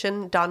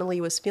medication,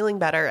 Donnelly was feeling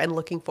better and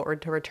looking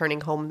forward to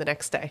returning home the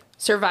next day.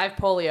 Survived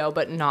polio,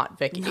 but not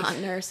Vickie. Not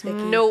Nurse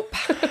Vickie. Nope.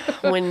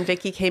 When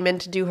Vickie came in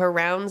to do her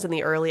rounds in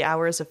the early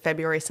hours of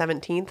February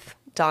 17th,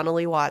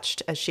 Donnelly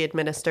watched as she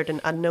administered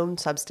an unknown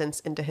substance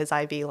into his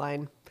IV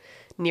line.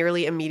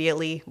 Nearly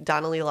immediately,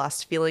 Donnelly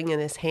lost feeling in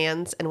his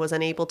hands and was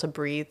unable to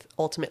breathe,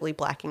 ultimately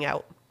blacking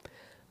out.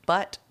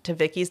 But to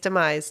Vickie's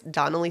demise,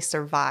 Donnelly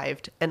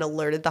survived and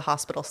alerted the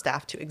hospital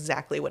staff to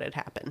exactly what had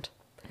happened.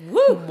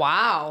 Woo!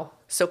 Wow.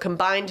 So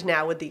combined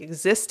now with the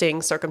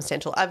existing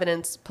circumstantial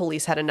evidence,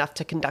 police had enough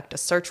to conduct a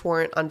search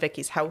warrant on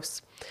Vickie's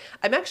house.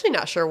 I'm actually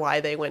not sure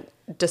why they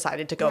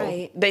decided to go.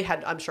 Right. They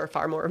had, I'm sure,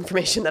 far more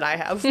information than I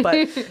have,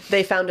 but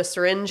they found a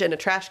syringe in a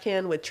trash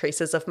can with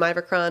traces of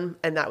Mivacron,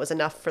 and that was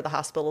enough for the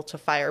hospital to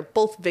fire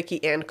both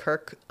Vickie and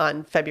Kirk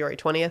on February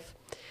 20th.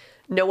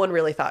 No one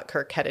really thought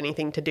Kirk had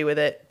anything to do with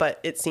it, but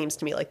it seems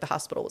to me like the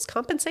hospital was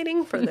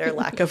compensating for their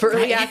lack of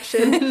early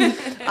action.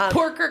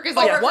 Poor Kirk is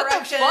like, what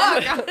the fuck?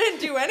 I didn't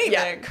do anything.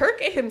 Yeah,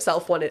 Kirk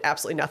himself wanted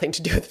absolutely nothing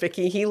to do with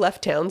Vickie. He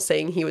left town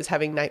saying he was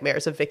having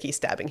nightmares of Vickie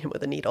stabbing him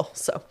with a needle.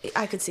 So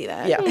I could see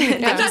that. yeah, I'm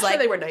not Vickie's sure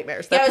they were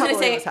nightmares. Yeah, That I was probably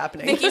gonna say, was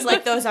happening. Vickie's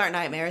like, those aren't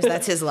nightmares.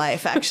 That's his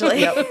life,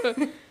 actually.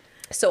 Yep.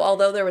 So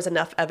although there was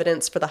enough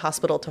evidence for the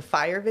hospital to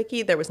fire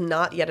Vickie, there was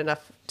not yet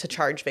enough to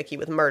charge Vickie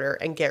with murder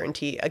and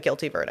guarantee a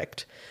guilty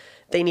verdict.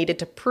 They needed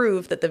to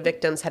prove that the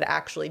victims had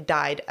actually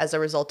died as a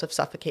result of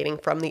suffocating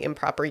from the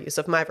improper use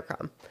of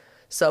Mivacron.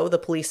 So the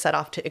police set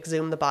off to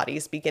exhume the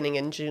bodies beginning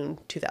in June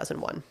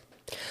 2001.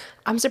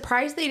 I'm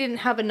surprised they didn't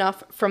have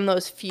enough from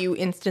those few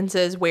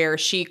instances where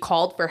she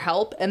called for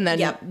help and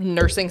then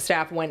nursing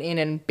staff went in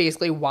and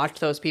basically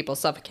watched those people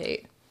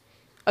suffocate.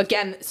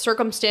 Again,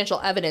 circumstantial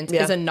evidence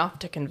is enough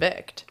to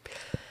convict.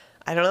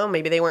 I don't know,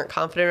 maybe they weren't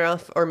confident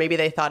enough, or maybe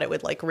they thought it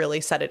would like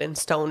really set it in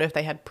stone if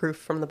they had proof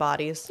from the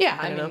bodies. Yeah,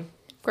 I mean,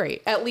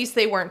 great. At least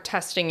they weren't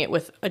testing it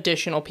with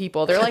additional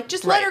people. They're like,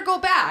 just let her go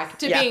back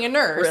to being a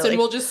nurse and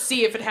we'll just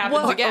see if it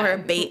happens again. Or a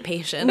bait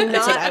patient.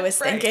 That's what I was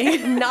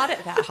thinking. Not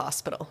at that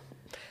hospital.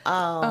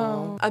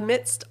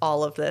 Amidst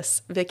all of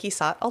this, Vickie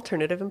sought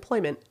alternative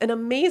employment, and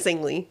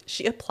amazingly,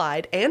 she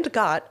applied and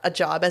got a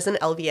job as an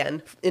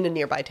LVN in a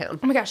nearby town.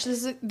 Oh my gosh,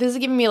 this is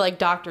giving me like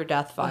Dr.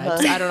 Death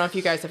vibes. I don't know if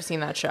you guys have seen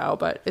that show,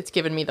 but it's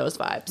giving me those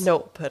vibes.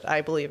 Nope, but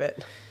I believe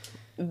it.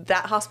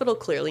 That hospital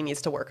clearly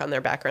needs to work on their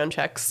background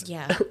checks.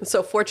 Yeah.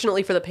 So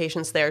fortunately for the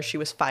patients there, she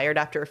was fired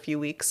after a few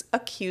weeks,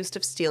 accused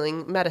of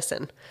stealing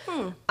medicine.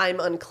 I'm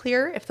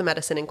unclear if the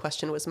medicine in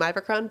question was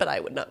Mivacron, but I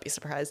would not be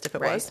surprised if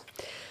it was.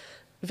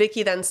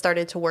 Vickie then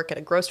started to work at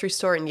a grocery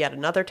store in yet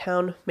another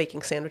town,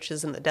 making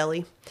sandwiches in the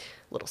deli. A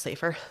little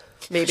safer.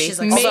 Maybe. She's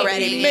like,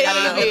 Maybe. I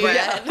don't know,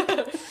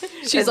 bread.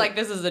 She's like,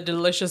 this is a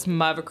delicious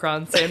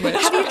Mivacron sandwich.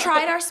 Have you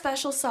tried our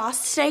special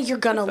sauce today? You're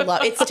going to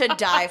love it. It's to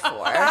die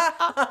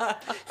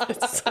for.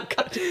 It's so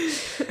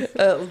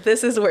good.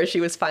 This is where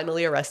she was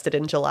finally arrested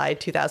in July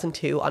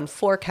 2002 on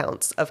 4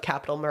 counts of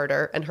capital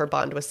murder, and her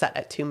bond was set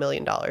at $2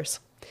 million.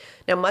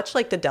 Now, much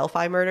like the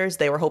Delphi murders,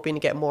 they were hoping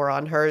to get more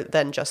on her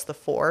than just the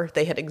 4.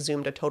 They had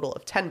exhumed a total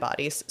of 10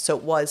 bodies, so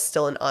it was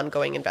still an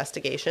ongoing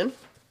investigation.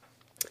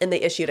 And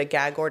they issued a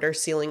gag order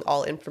sealing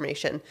all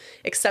information,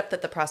 except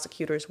that the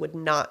prosecutors would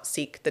not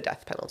seek the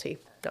death penalty.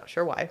 Not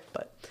sure why,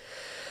 but...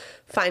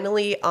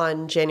 Finally,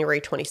 on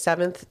January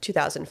 27th,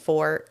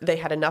 2004, they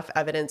had enough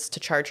evidence to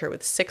charge her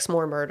with 6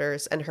 more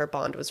murders, and her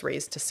bond was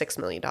raised to $6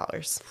 million.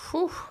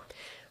 Whew.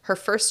 Her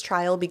first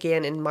trial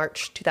began in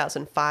March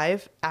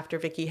 2005, after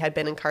Vickie had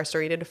been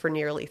incarcerated for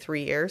nearly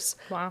 3 years.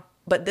 Wow.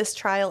 But this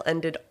trial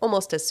ended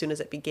almost as soon as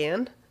it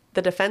began.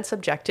 The defense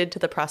objected to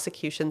the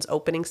prosecution's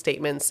opening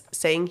statements,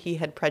 saying he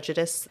had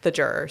prejudiced the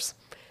jurors.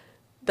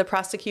 The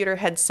prosecutor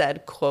had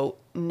said, quote,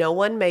 "No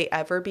one may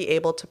ever be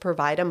able to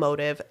provide a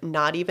motive,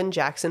 not even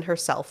Jackson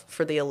herself,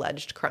 for the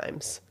alleged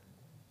crimes."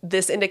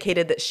 This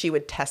indicated that she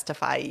would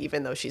testify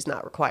even though she's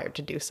not required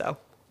to do so.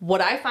 What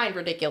I find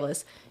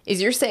ridiculous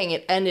is you're saying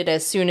it ended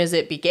as soon as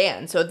it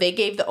began. So they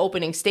gave the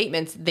opening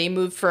statements, they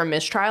moved for a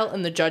mistrial,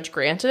 and the judge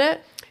granted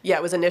it? Yeah,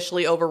 it was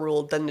initially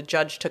overruled, then the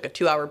judge took a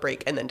 2-hour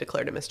break and then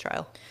declared a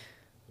mistrial.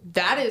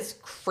 That is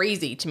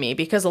crazy to me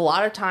because a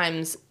lot of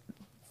times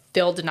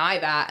they'll deny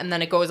that and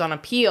then it goes on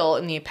appeal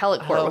and the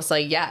appellate court will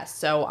say yes.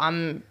 So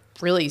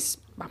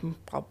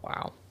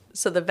wow.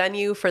 So the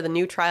venue for the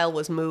new trial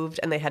was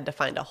moved and they had to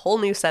find a whole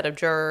new set of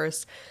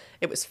jurors.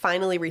 It was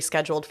finally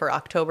rescheduled for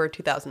October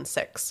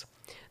 2006.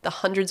 The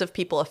hundreds of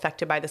people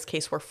affected by this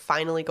case were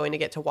finally going to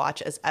get to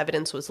watch as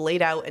evidence was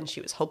laid out and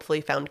she was hopefully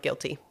found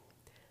guilty.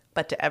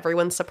 But to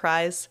everyone's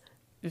surprise,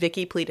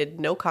 Vickie pleaded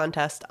no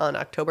contest on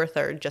October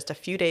 3rd, just a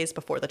few days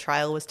before the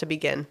trial was to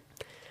begin.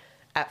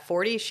 At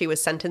 40, she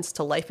was sentenced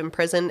to life in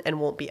prison and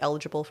won't be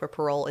eligible for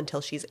parole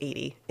until she's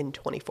 80 in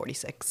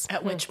 2046.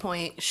 At which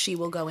point, she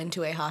will go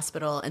into a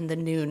hospital and the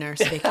new Nurse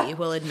Vickie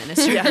will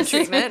administer the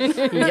treatment.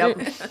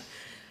 Yep.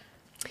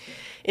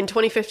 In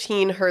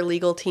 2015, her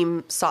legal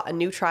team sought a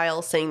new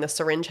trial saying the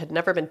syringe had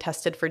never been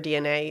tested for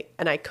DNA,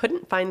 and I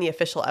couldn't find the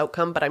official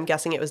outcome, but I'm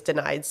guessing it was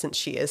denied since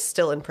she is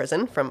still in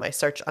prison from my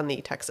search on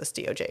the Texas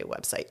DOJ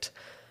website.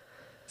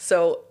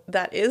 So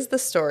that is the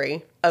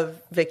story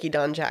of Vickie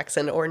Dawn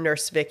Jackson, or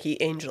Nurse Vickie,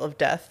 Angel of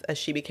Death, as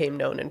she became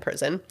known in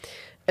prison.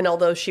 And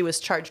although she was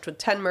charged with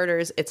 10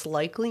 murders, it's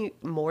likely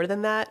more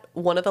than that.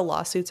 One of the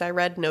lawsuits I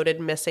read noted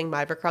missing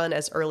Mivacron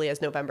as early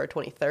as November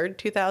 23rd,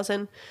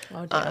 2000.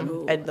 Oh,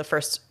 damn. And the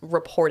first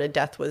reported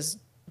death was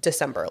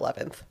December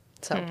 11th.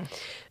 So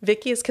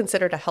Vickie is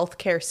considered a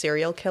healthcare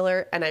serial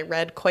killer, and I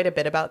read quite a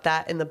bit about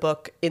that in the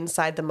book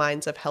Inside the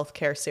Minds of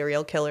Healthcare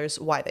Serial Killers,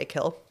 Why They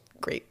Kill.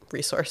 Great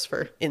resource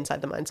for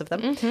Inside the Minds of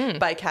Them,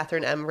 by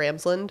Catherine M.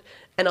 Ramsland.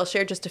 And I'll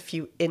share just a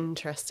few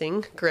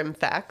interesting, grim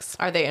facts.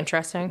 Are they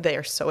interesting? They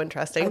are so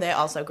interesting. Are they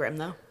also grim,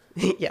 though?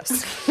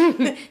 Yes.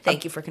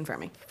 Thank you for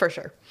confirming. For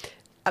sure.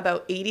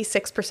 About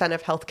 86%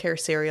 of healthcare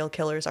serial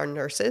killers are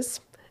nurses.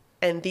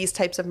 And these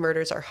types of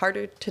murders are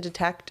harder to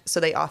detect,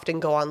 so they often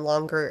go on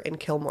longer and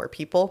kill more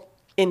people.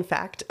 In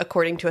fact,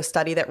 according to a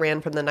study that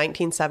ran from the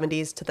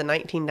 1970s to the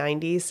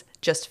 1990s,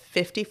 just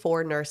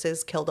 54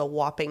 nurses killed a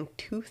whopping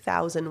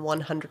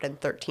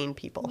 2,113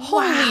 people.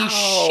 Holy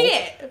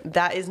shit!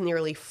 That is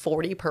nearly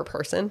 40 per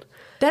person.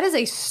 That is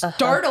a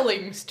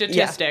startling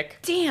statistic.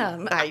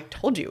 Damn. I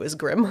told you it was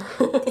grim.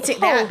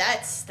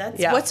 That's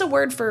Yeah. What's a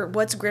word for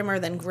what's grimmer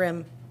than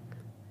grim?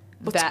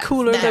 What's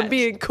cooler than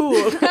being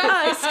cool?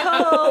 Ice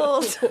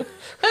cold.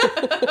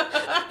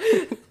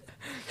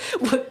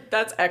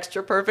 That's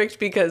extra perfect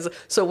because,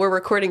 so we're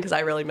recording because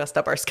I really messed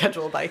up our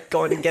schedule by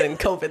going and getting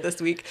COVID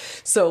this week.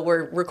 So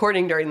we're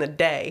recording during the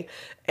day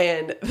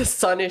and the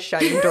sun is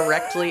shining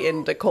directly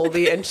into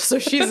Colby. And so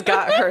she's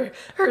got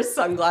her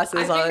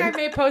sunglasses on. I think I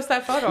may post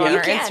that photo on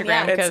her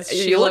Instagram because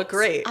she you looks look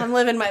great. I'm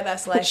living my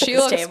best life She at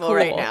this looks table cool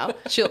right now.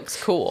 She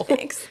looks cool.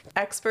 Thanks.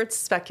 Experts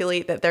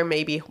speculate that there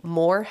may be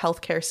more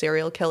healthcare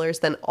serial killers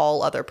than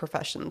all other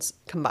professions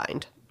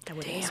combined. I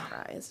wouldn't be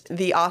surprised.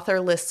 The author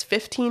lists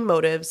 15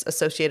 motives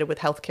associated with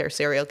healthcare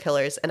serial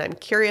killers, and I'm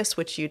curious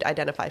which you'd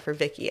identify for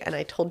Vickie. And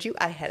I told you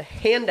I had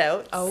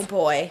handouts. Oh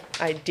boy.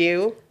 I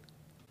do.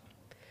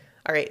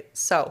 All right,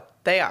 so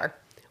they are.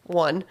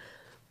 1,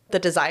 the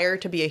desire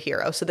to be a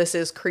hero. So this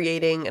is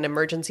creating an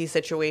emergency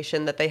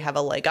situation that they have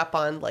a leg up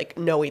on, like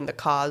knowing the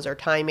cause or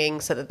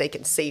timing so that they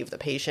can save the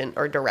patient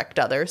or direct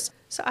others.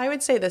 So I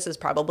would say this is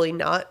probably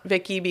not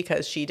Vickie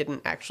because she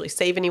didn't actually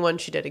save anyone.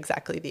 She did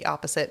exactly the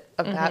opposite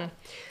of that.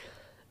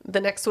 The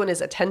next one is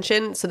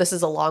attention. So this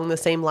is along the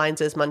same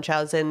lines as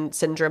Munchausen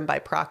syndrome by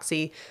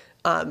proxy.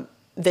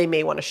 They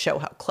may want to show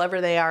how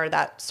clever they are,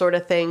 that sort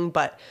of thing.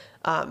 But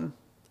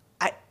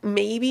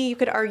maybe you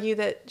could argue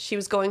that she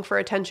was going for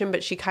attention,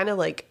 but she kind of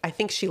I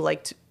think she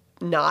liked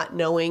not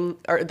knowing,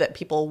 or that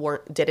people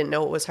didn't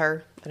know it was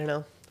her. I don't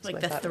know. Like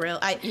the thrill.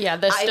 I'm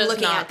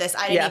looking at this.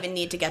 I didn't even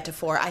need to get to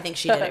 4. I think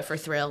she did it for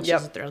thrill. She's a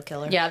thrill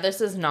killer. Yeah, this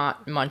is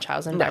not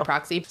Munchausen by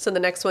proxy. So the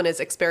next one is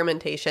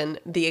experimentation.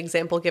 The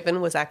example given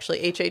was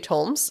actually H.H.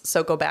 Holmes.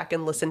 So go back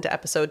and listen to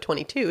episode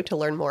 22 to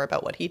learn more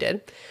about what he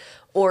did.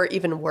 Or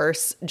even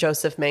worse,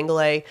 Joseph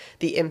Mengele,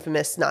 the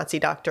infamous Nazi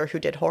doctor who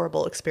did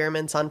horrible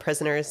experiments on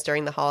prisoners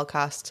during the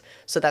Holocaust.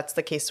 So that's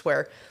the case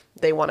where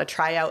they want to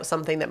try out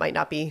something that might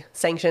not be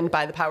sanctioned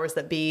by the powers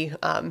that be,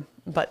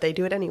 but they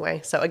do it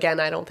anyway. So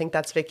again, I don't think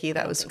that's Vickie.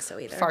 That was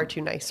far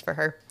too nice for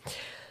her.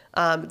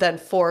 Then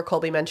 4,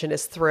 Colby mentioned,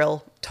 is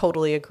thrill.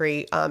 Totally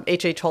agree.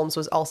 H.H. Holmes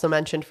was also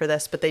mentioned for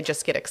this, but they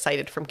just get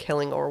excited from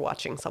killing or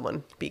watching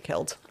someone be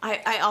killed.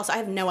 I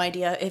have no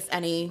idea if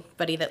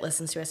anybody that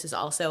listens to us is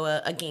also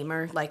a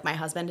gamer like my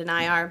husband and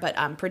I are, but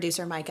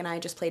producer Mike and I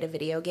just played a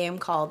video game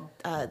called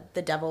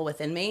The Devil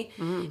Within Me,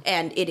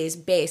 and it is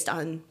based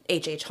on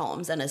H.H.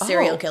 Holmes and a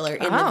serial killer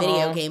in the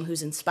video game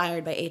who's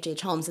inspired by H.H.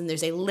 Holmes, and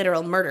there's a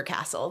literal murder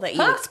castle that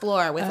you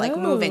explore with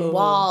moving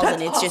walls,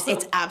 and it's awesome.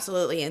 It's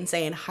absolutely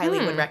insane. Highly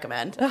would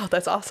recommend. Oh,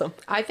 that's awesome.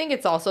 I think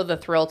it's also the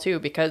thrill too,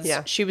 because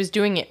she was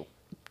doing it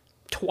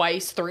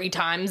twice, 3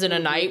 times in a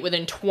night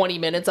within 20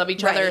 minutes of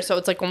each other. So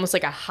it's almost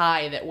like a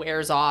high that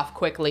wears off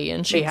quickly,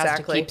 and she has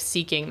to keep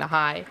seeking the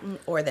high.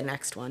 Or the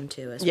next one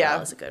too, as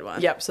well, is a good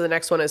one. Yep. So the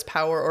next one is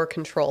power or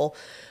control.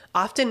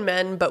 Often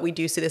men, but we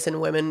do see this in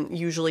women,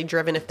 usually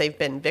driven if they've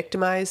been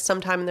victimized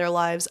sometime in their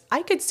lives.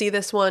 I could see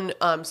this one.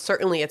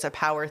 Certainly it's a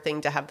power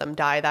thing to have them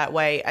die that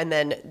way. And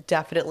then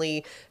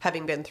definitely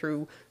having been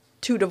through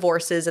 2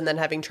 divorces and then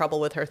having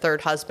trouble with her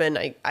 3rd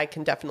husband, I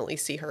can definitely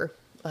see her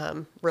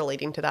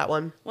relating to that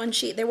one.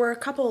 There were a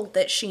couple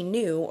that she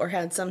knew or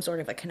had some sort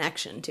of a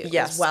connection to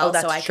as well.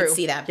 that's so I true. could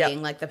see that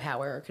being like the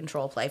power or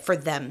control play for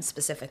them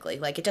specifically.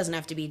 Like it doesn't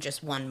have to be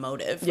just one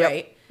motive,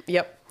 right?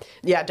 Yep.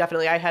 Yeah,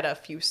 definitely. I had a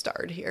few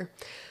starred here.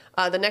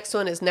 The next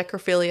one is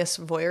necrophilious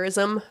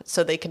voyeurism.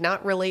 So they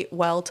cannot relate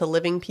well to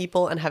living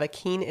people and have a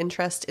keen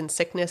interest in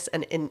sickness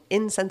and in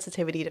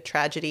insensitivity to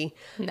tragedy.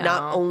 No.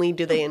 Not only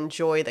do they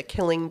enjoy the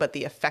killing, but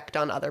the effect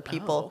on other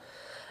people.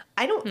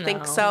 I don't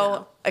think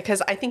so,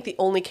 because I think the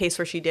only case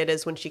where she did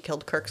is when she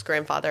killed Kirk's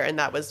grandfather, and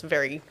that was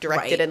very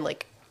directed, and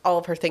all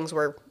of her things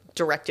were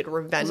directed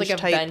revenge It was like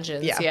type. a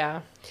vengeance,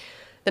 yeah.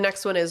 The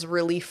next one is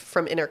relief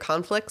from inner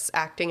conflicts,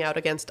 acting out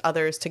against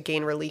others to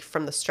gain relief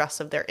from the stress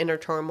of their inner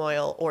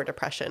turmoil or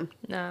depression.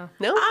 No.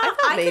 No? I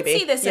thought I could maybe.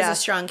 see this Yeah. as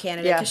a strong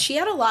candidate Yeah. because she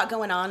had a lot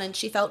going on and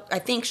I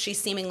think she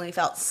seemingly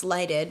felt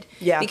slighted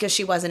because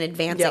she wasn't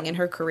advancing in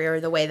her career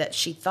the way that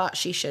she thought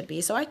she should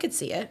be. So I could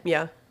see it.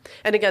 Yeah.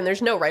 And again,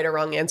 there's no right or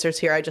wrong answers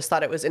here. I just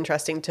thought it was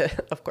interesting to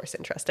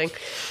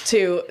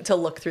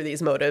look through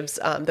these motives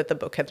that the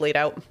book had laid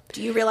out.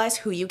 Do you realize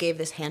who you gave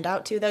this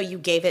handout to, though? You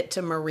gave it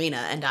to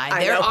Marina and I.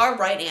 I There know. are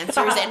right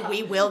answers, and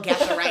we will get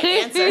the right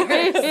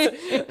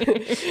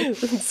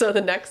answers. So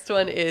the next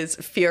one is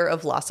fear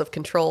of loss of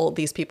control.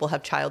 These people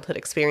have childhood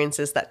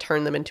experiences that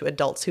turn them into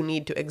adults who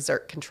need to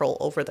exert control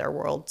over their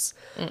worlds.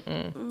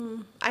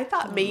 I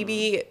thought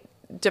maybe,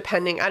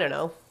 depending, I don't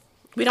know.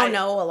 We don't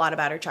know a lot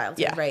about her childhood,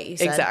 Yeah, right? You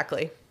said.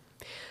 exactly.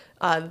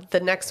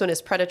 The next one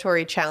is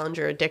predatory challenge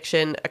or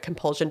addiction, a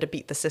compulsion to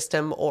beat the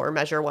system or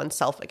measure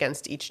oneself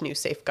against each new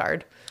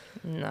safeguard.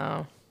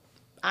 No.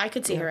 I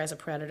could see her as a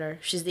predator.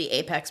 She's the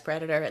apex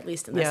predator, at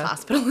least in this Yeah.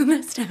 hospital in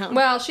this town.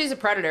 Well, she's a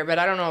predator, but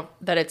I don't know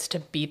that it's to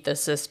beat the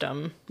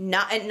system.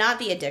 Not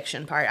the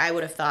addiction part. I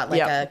would have thought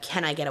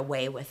can I get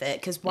away with it?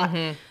 Because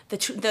the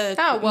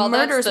Oh, well,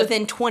 murders that's the-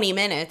 within 20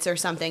 minutes or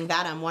something.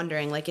 That I'm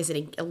wondering, is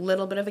it a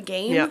little bit of a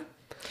game? Yeah.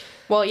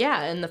 Well,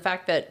 yeah, and the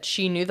fact that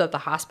she knew that the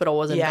hospital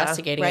was Yeah,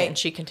 investigating right. it and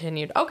she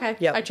continued, okay,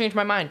 Yep. I changed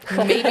my mind.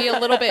 Maybe a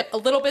little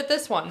bit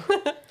this one.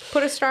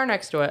 Put a star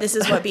next to it. This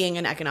is what being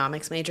an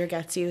economics major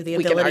gets you: the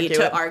We can ability argue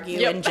to it. argue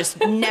Yep. and just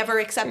never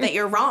accept that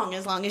you're wrong,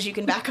 as long as you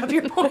can back up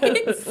your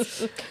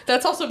points.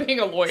 That's also being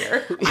a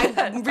lawyer.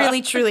 I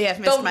really, truly have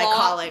missed my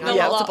calling on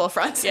the multiple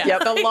fronts. Yeah,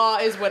 the law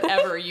is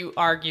whatever you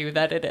argue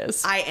that it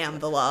is. I am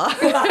the law.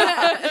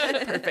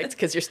 Perfect,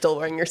 because you're still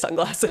wearing your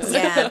sunglasses.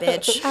 Yeah,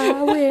 bitch.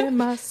 I wear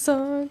my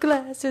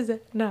sunglasses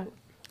at night.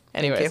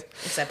 Anyways,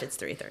 Except it's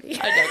 3:30.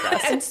 I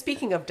digress. And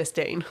speaking of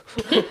disdain,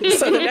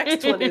 so the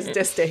next one is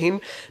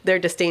disdain. Their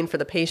disdain for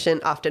the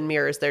patient often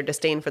mirrors their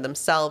disdain for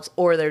themselves,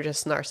 or they're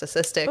just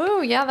narcissistic.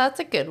 Oh, yeah,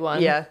 that's a good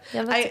one. Yeah.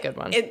 Yeah, that's a good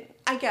one.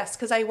 I guess,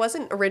 because I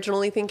wasn't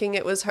originally thinking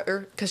it was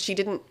her, because she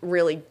didn't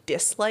really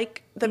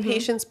dislike the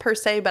patients per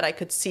se, but I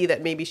could see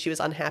that maybe she was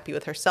unhappy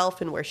with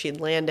herself and where she had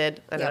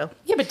landed. I don't know.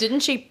 Yeah, but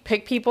didn't she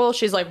pick people?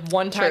 She's like,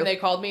 one time True. they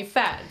called me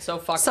fat, so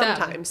fuck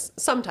them.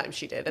 Sometimes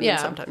she did, and Yeah.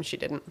 then sometimes she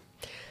didn't.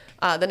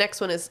 The next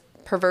one is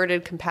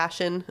perverted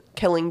compassion,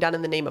 killing done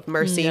in the name of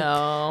mercy.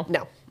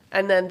 No.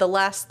 And then the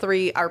last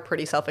three are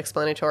pretty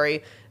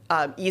self-explanatory.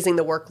 Easing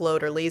the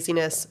workload or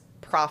laziness,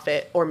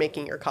 profit, or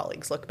making your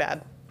colleagues look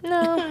bad.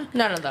 No,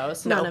 none of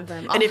those. None of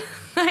them. And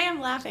I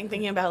am laughing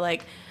thinking about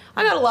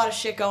I got a lot of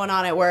shit going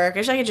on at work.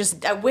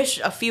 I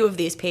wish a few of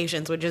these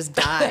patients would just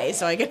die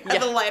so I could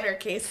have a lighter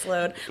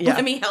caseload. Yeah.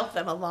 Let me help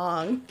them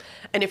along.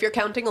 And if you're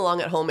counting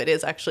along at home, it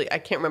is actually, I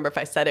can't remember if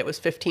I said it was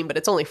 15, but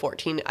it's only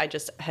 14. I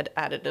just had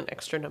added an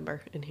extra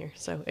number in here,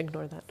 so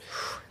ignore that.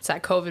 It's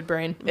that COVID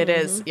brain. It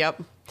is,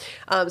 yep.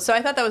 So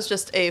I thought that was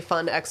just a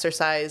fun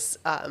exercise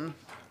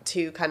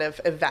to kind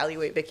of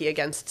evaluate Vickie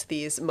against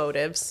these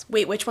motives.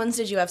 Wait, which ones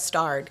did you have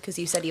starred? Because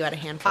you said you had a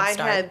handful I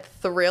starred. had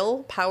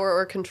thrill, power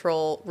or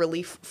control,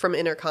 relief from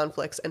inner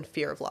conflicts, and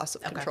fear of loss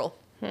of control.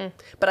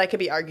 But I could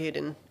be argued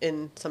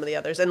in some of the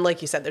others. And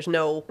like you said, it's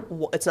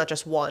not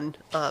just one.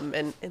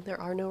 And there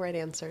are no right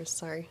answers.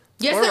 Sorry.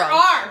 Yes, Or there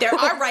wrong. are. There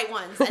are right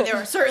ones, and there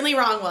are certainly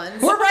wrong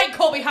ones. We're right,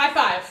 Colby. High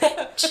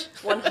five.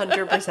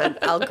 100%.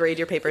 I'll grade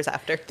your papers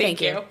after.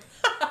 Thank you.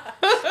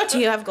 Do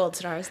you have gold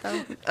stars,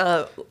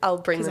 though? I'll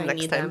bring 'Cause them I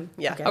next need time. them.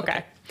 Yeah.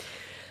 Okay.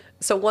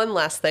 So one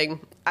last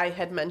thing. I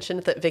had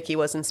mentioned that Vickie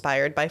was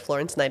inspired by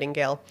Florence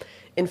Nightingale.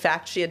 In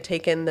fact, she had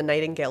taken the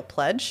Nightingale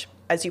Pledge.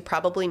 As you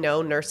probably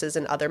know, nurses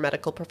and other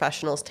medical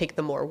professionals take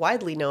the more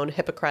widely known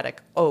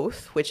Hippocratic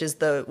Oath, which is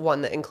the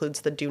one that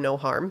includes the do no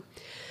harm.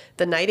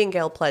 The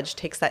Nightingale Pledge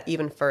takes that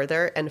even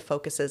further and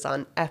focuses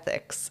on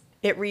ethics.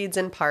 It reads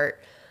in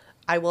part,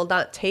 "I will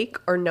not take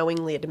or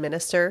knowingly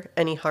administer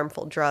any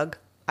harmful drug.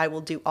 I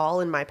will do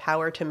all in my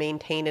power to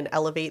maintain and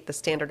elevate the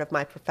standard of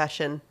my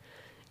profession.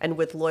 And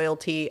with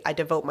loyalty, I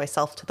devote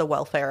myself to the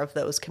welfare of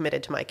those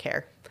committed to my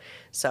care."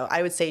 So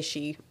I would say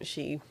she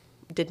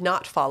did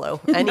not follow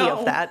any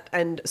of that,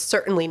 and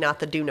certainly not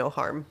the do no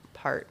harm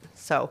part.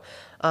 So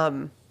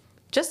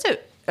just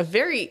a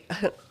very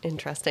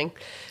interesting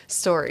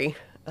story.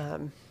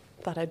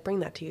 Thought I'd bring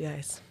that to you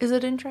guys. Is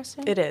it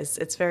interesting? It is.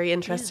 It's very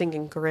interesting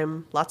and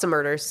grim. Lots of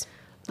murders.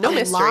 No A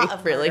mystery, lot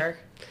of really. murder.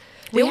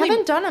 We only-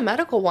 haven't done a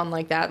medical one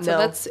like that, so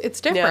No.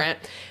 it's different.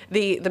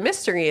 Yeah. The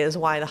mystery is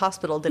why the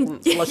hospital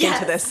didn't look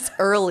into this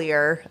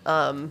earlier.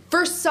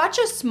 For such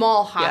a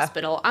small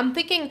hospital, I'm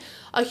thinking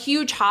a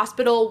huge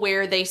hospital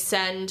where they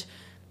send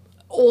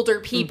older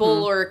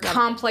people or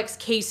complex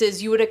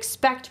cases, you would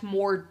expect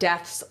more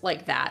deaths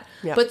like that.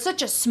 Yep. But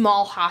such a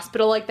small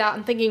hospital like that,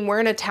 I'm thinking we're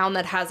in a town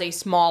that has a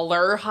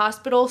smaller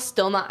hospital,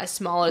 still not as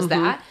small as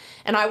that.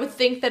 And I would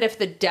think that if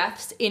the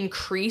deaths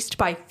increased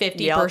by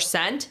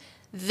 50%,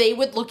 they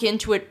would look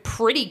into it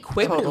pretty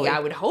quickly. Totally. I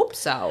would hope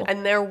so.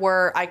 And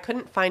I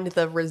couldn't find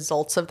the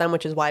results of them,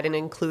 which is why I didn't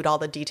include all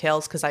the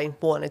details because I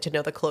wanted to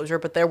know the closure,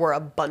 but there were a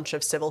bunch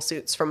of civil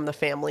suits from the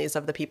families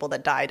of the people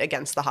that died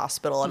against the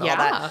hospital and all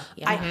that.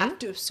 Yeah. I have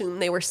to assume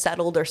they were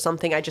settled or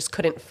something. I just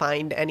couldn't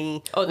find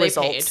any They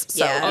results. paid.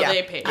 So,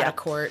 They paid. Out of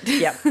court.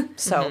 Yeah.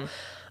 So,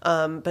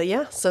 but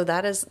yeah, so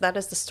that is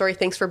the story.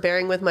 Thanks for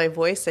bearing with my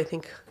voice. I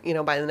think,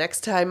 by the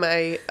next time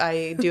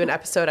I do an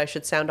episode, I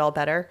should sound all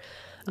better.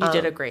 You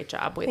did a great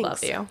job. We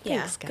love you.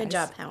 Yeah, Thanks, guys. good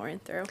job powering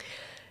through.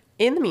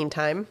 In the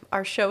meantime,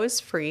 our show is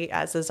free,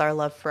 as is our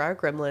love for our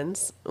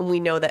gremlins. We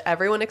know that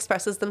everyone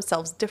expresses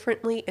themselves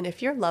differently, and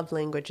if your love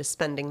language is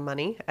spending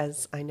money,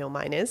 as I know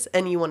mine is,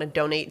 and you want to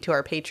donate to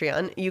our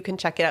Patreon, you can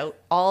check out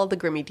all the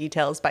Grimmy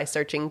details by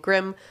searching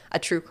Grimm, a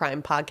true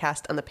crime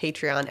podcast, on the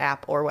Patreon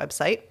app or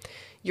website.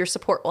 Your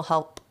support will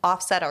help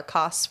offset our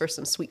costs for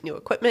some sweet new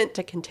equipment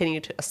to continue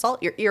to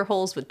assault your ear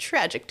holes with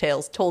tragic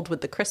tales told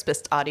with the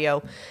crispest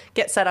audio,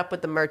 get set up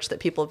with the merch that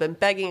people have been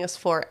begging us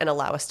for, and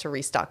allow us to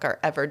restock our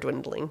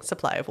ever-dwindling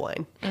supply of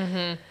wine.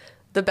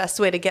 The best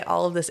way to get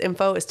all of this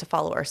info is to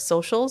follow our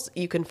socials.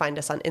 You can find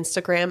us on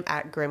Instagram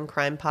at Grim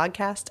Crime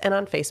Podcast and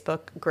on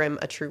Facebook, Grim,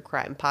 a True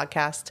Crime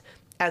Podcast.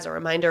 As a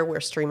reminder, we're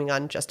streaming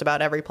on just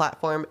about every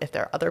platform. If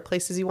there are other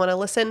places you want to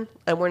listen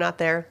and we're not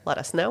there, let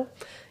us know.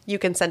 You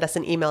can send us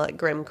an email at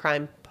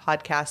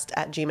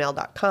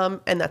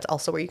grimcrimepodcast@gmail.com, and that's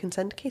also where you can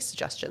send case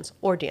suggestions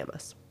or DM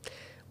us.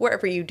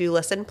 Wherever you do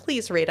listen,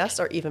 please rate us,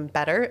 or even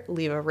better,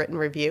 leave a written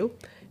review.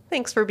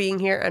 Thanks for being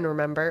here, and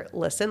remember,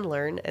 listen,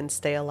 learn, and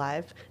stay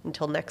alive.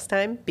 Until next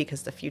time,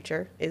 because the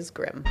future is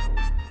grim.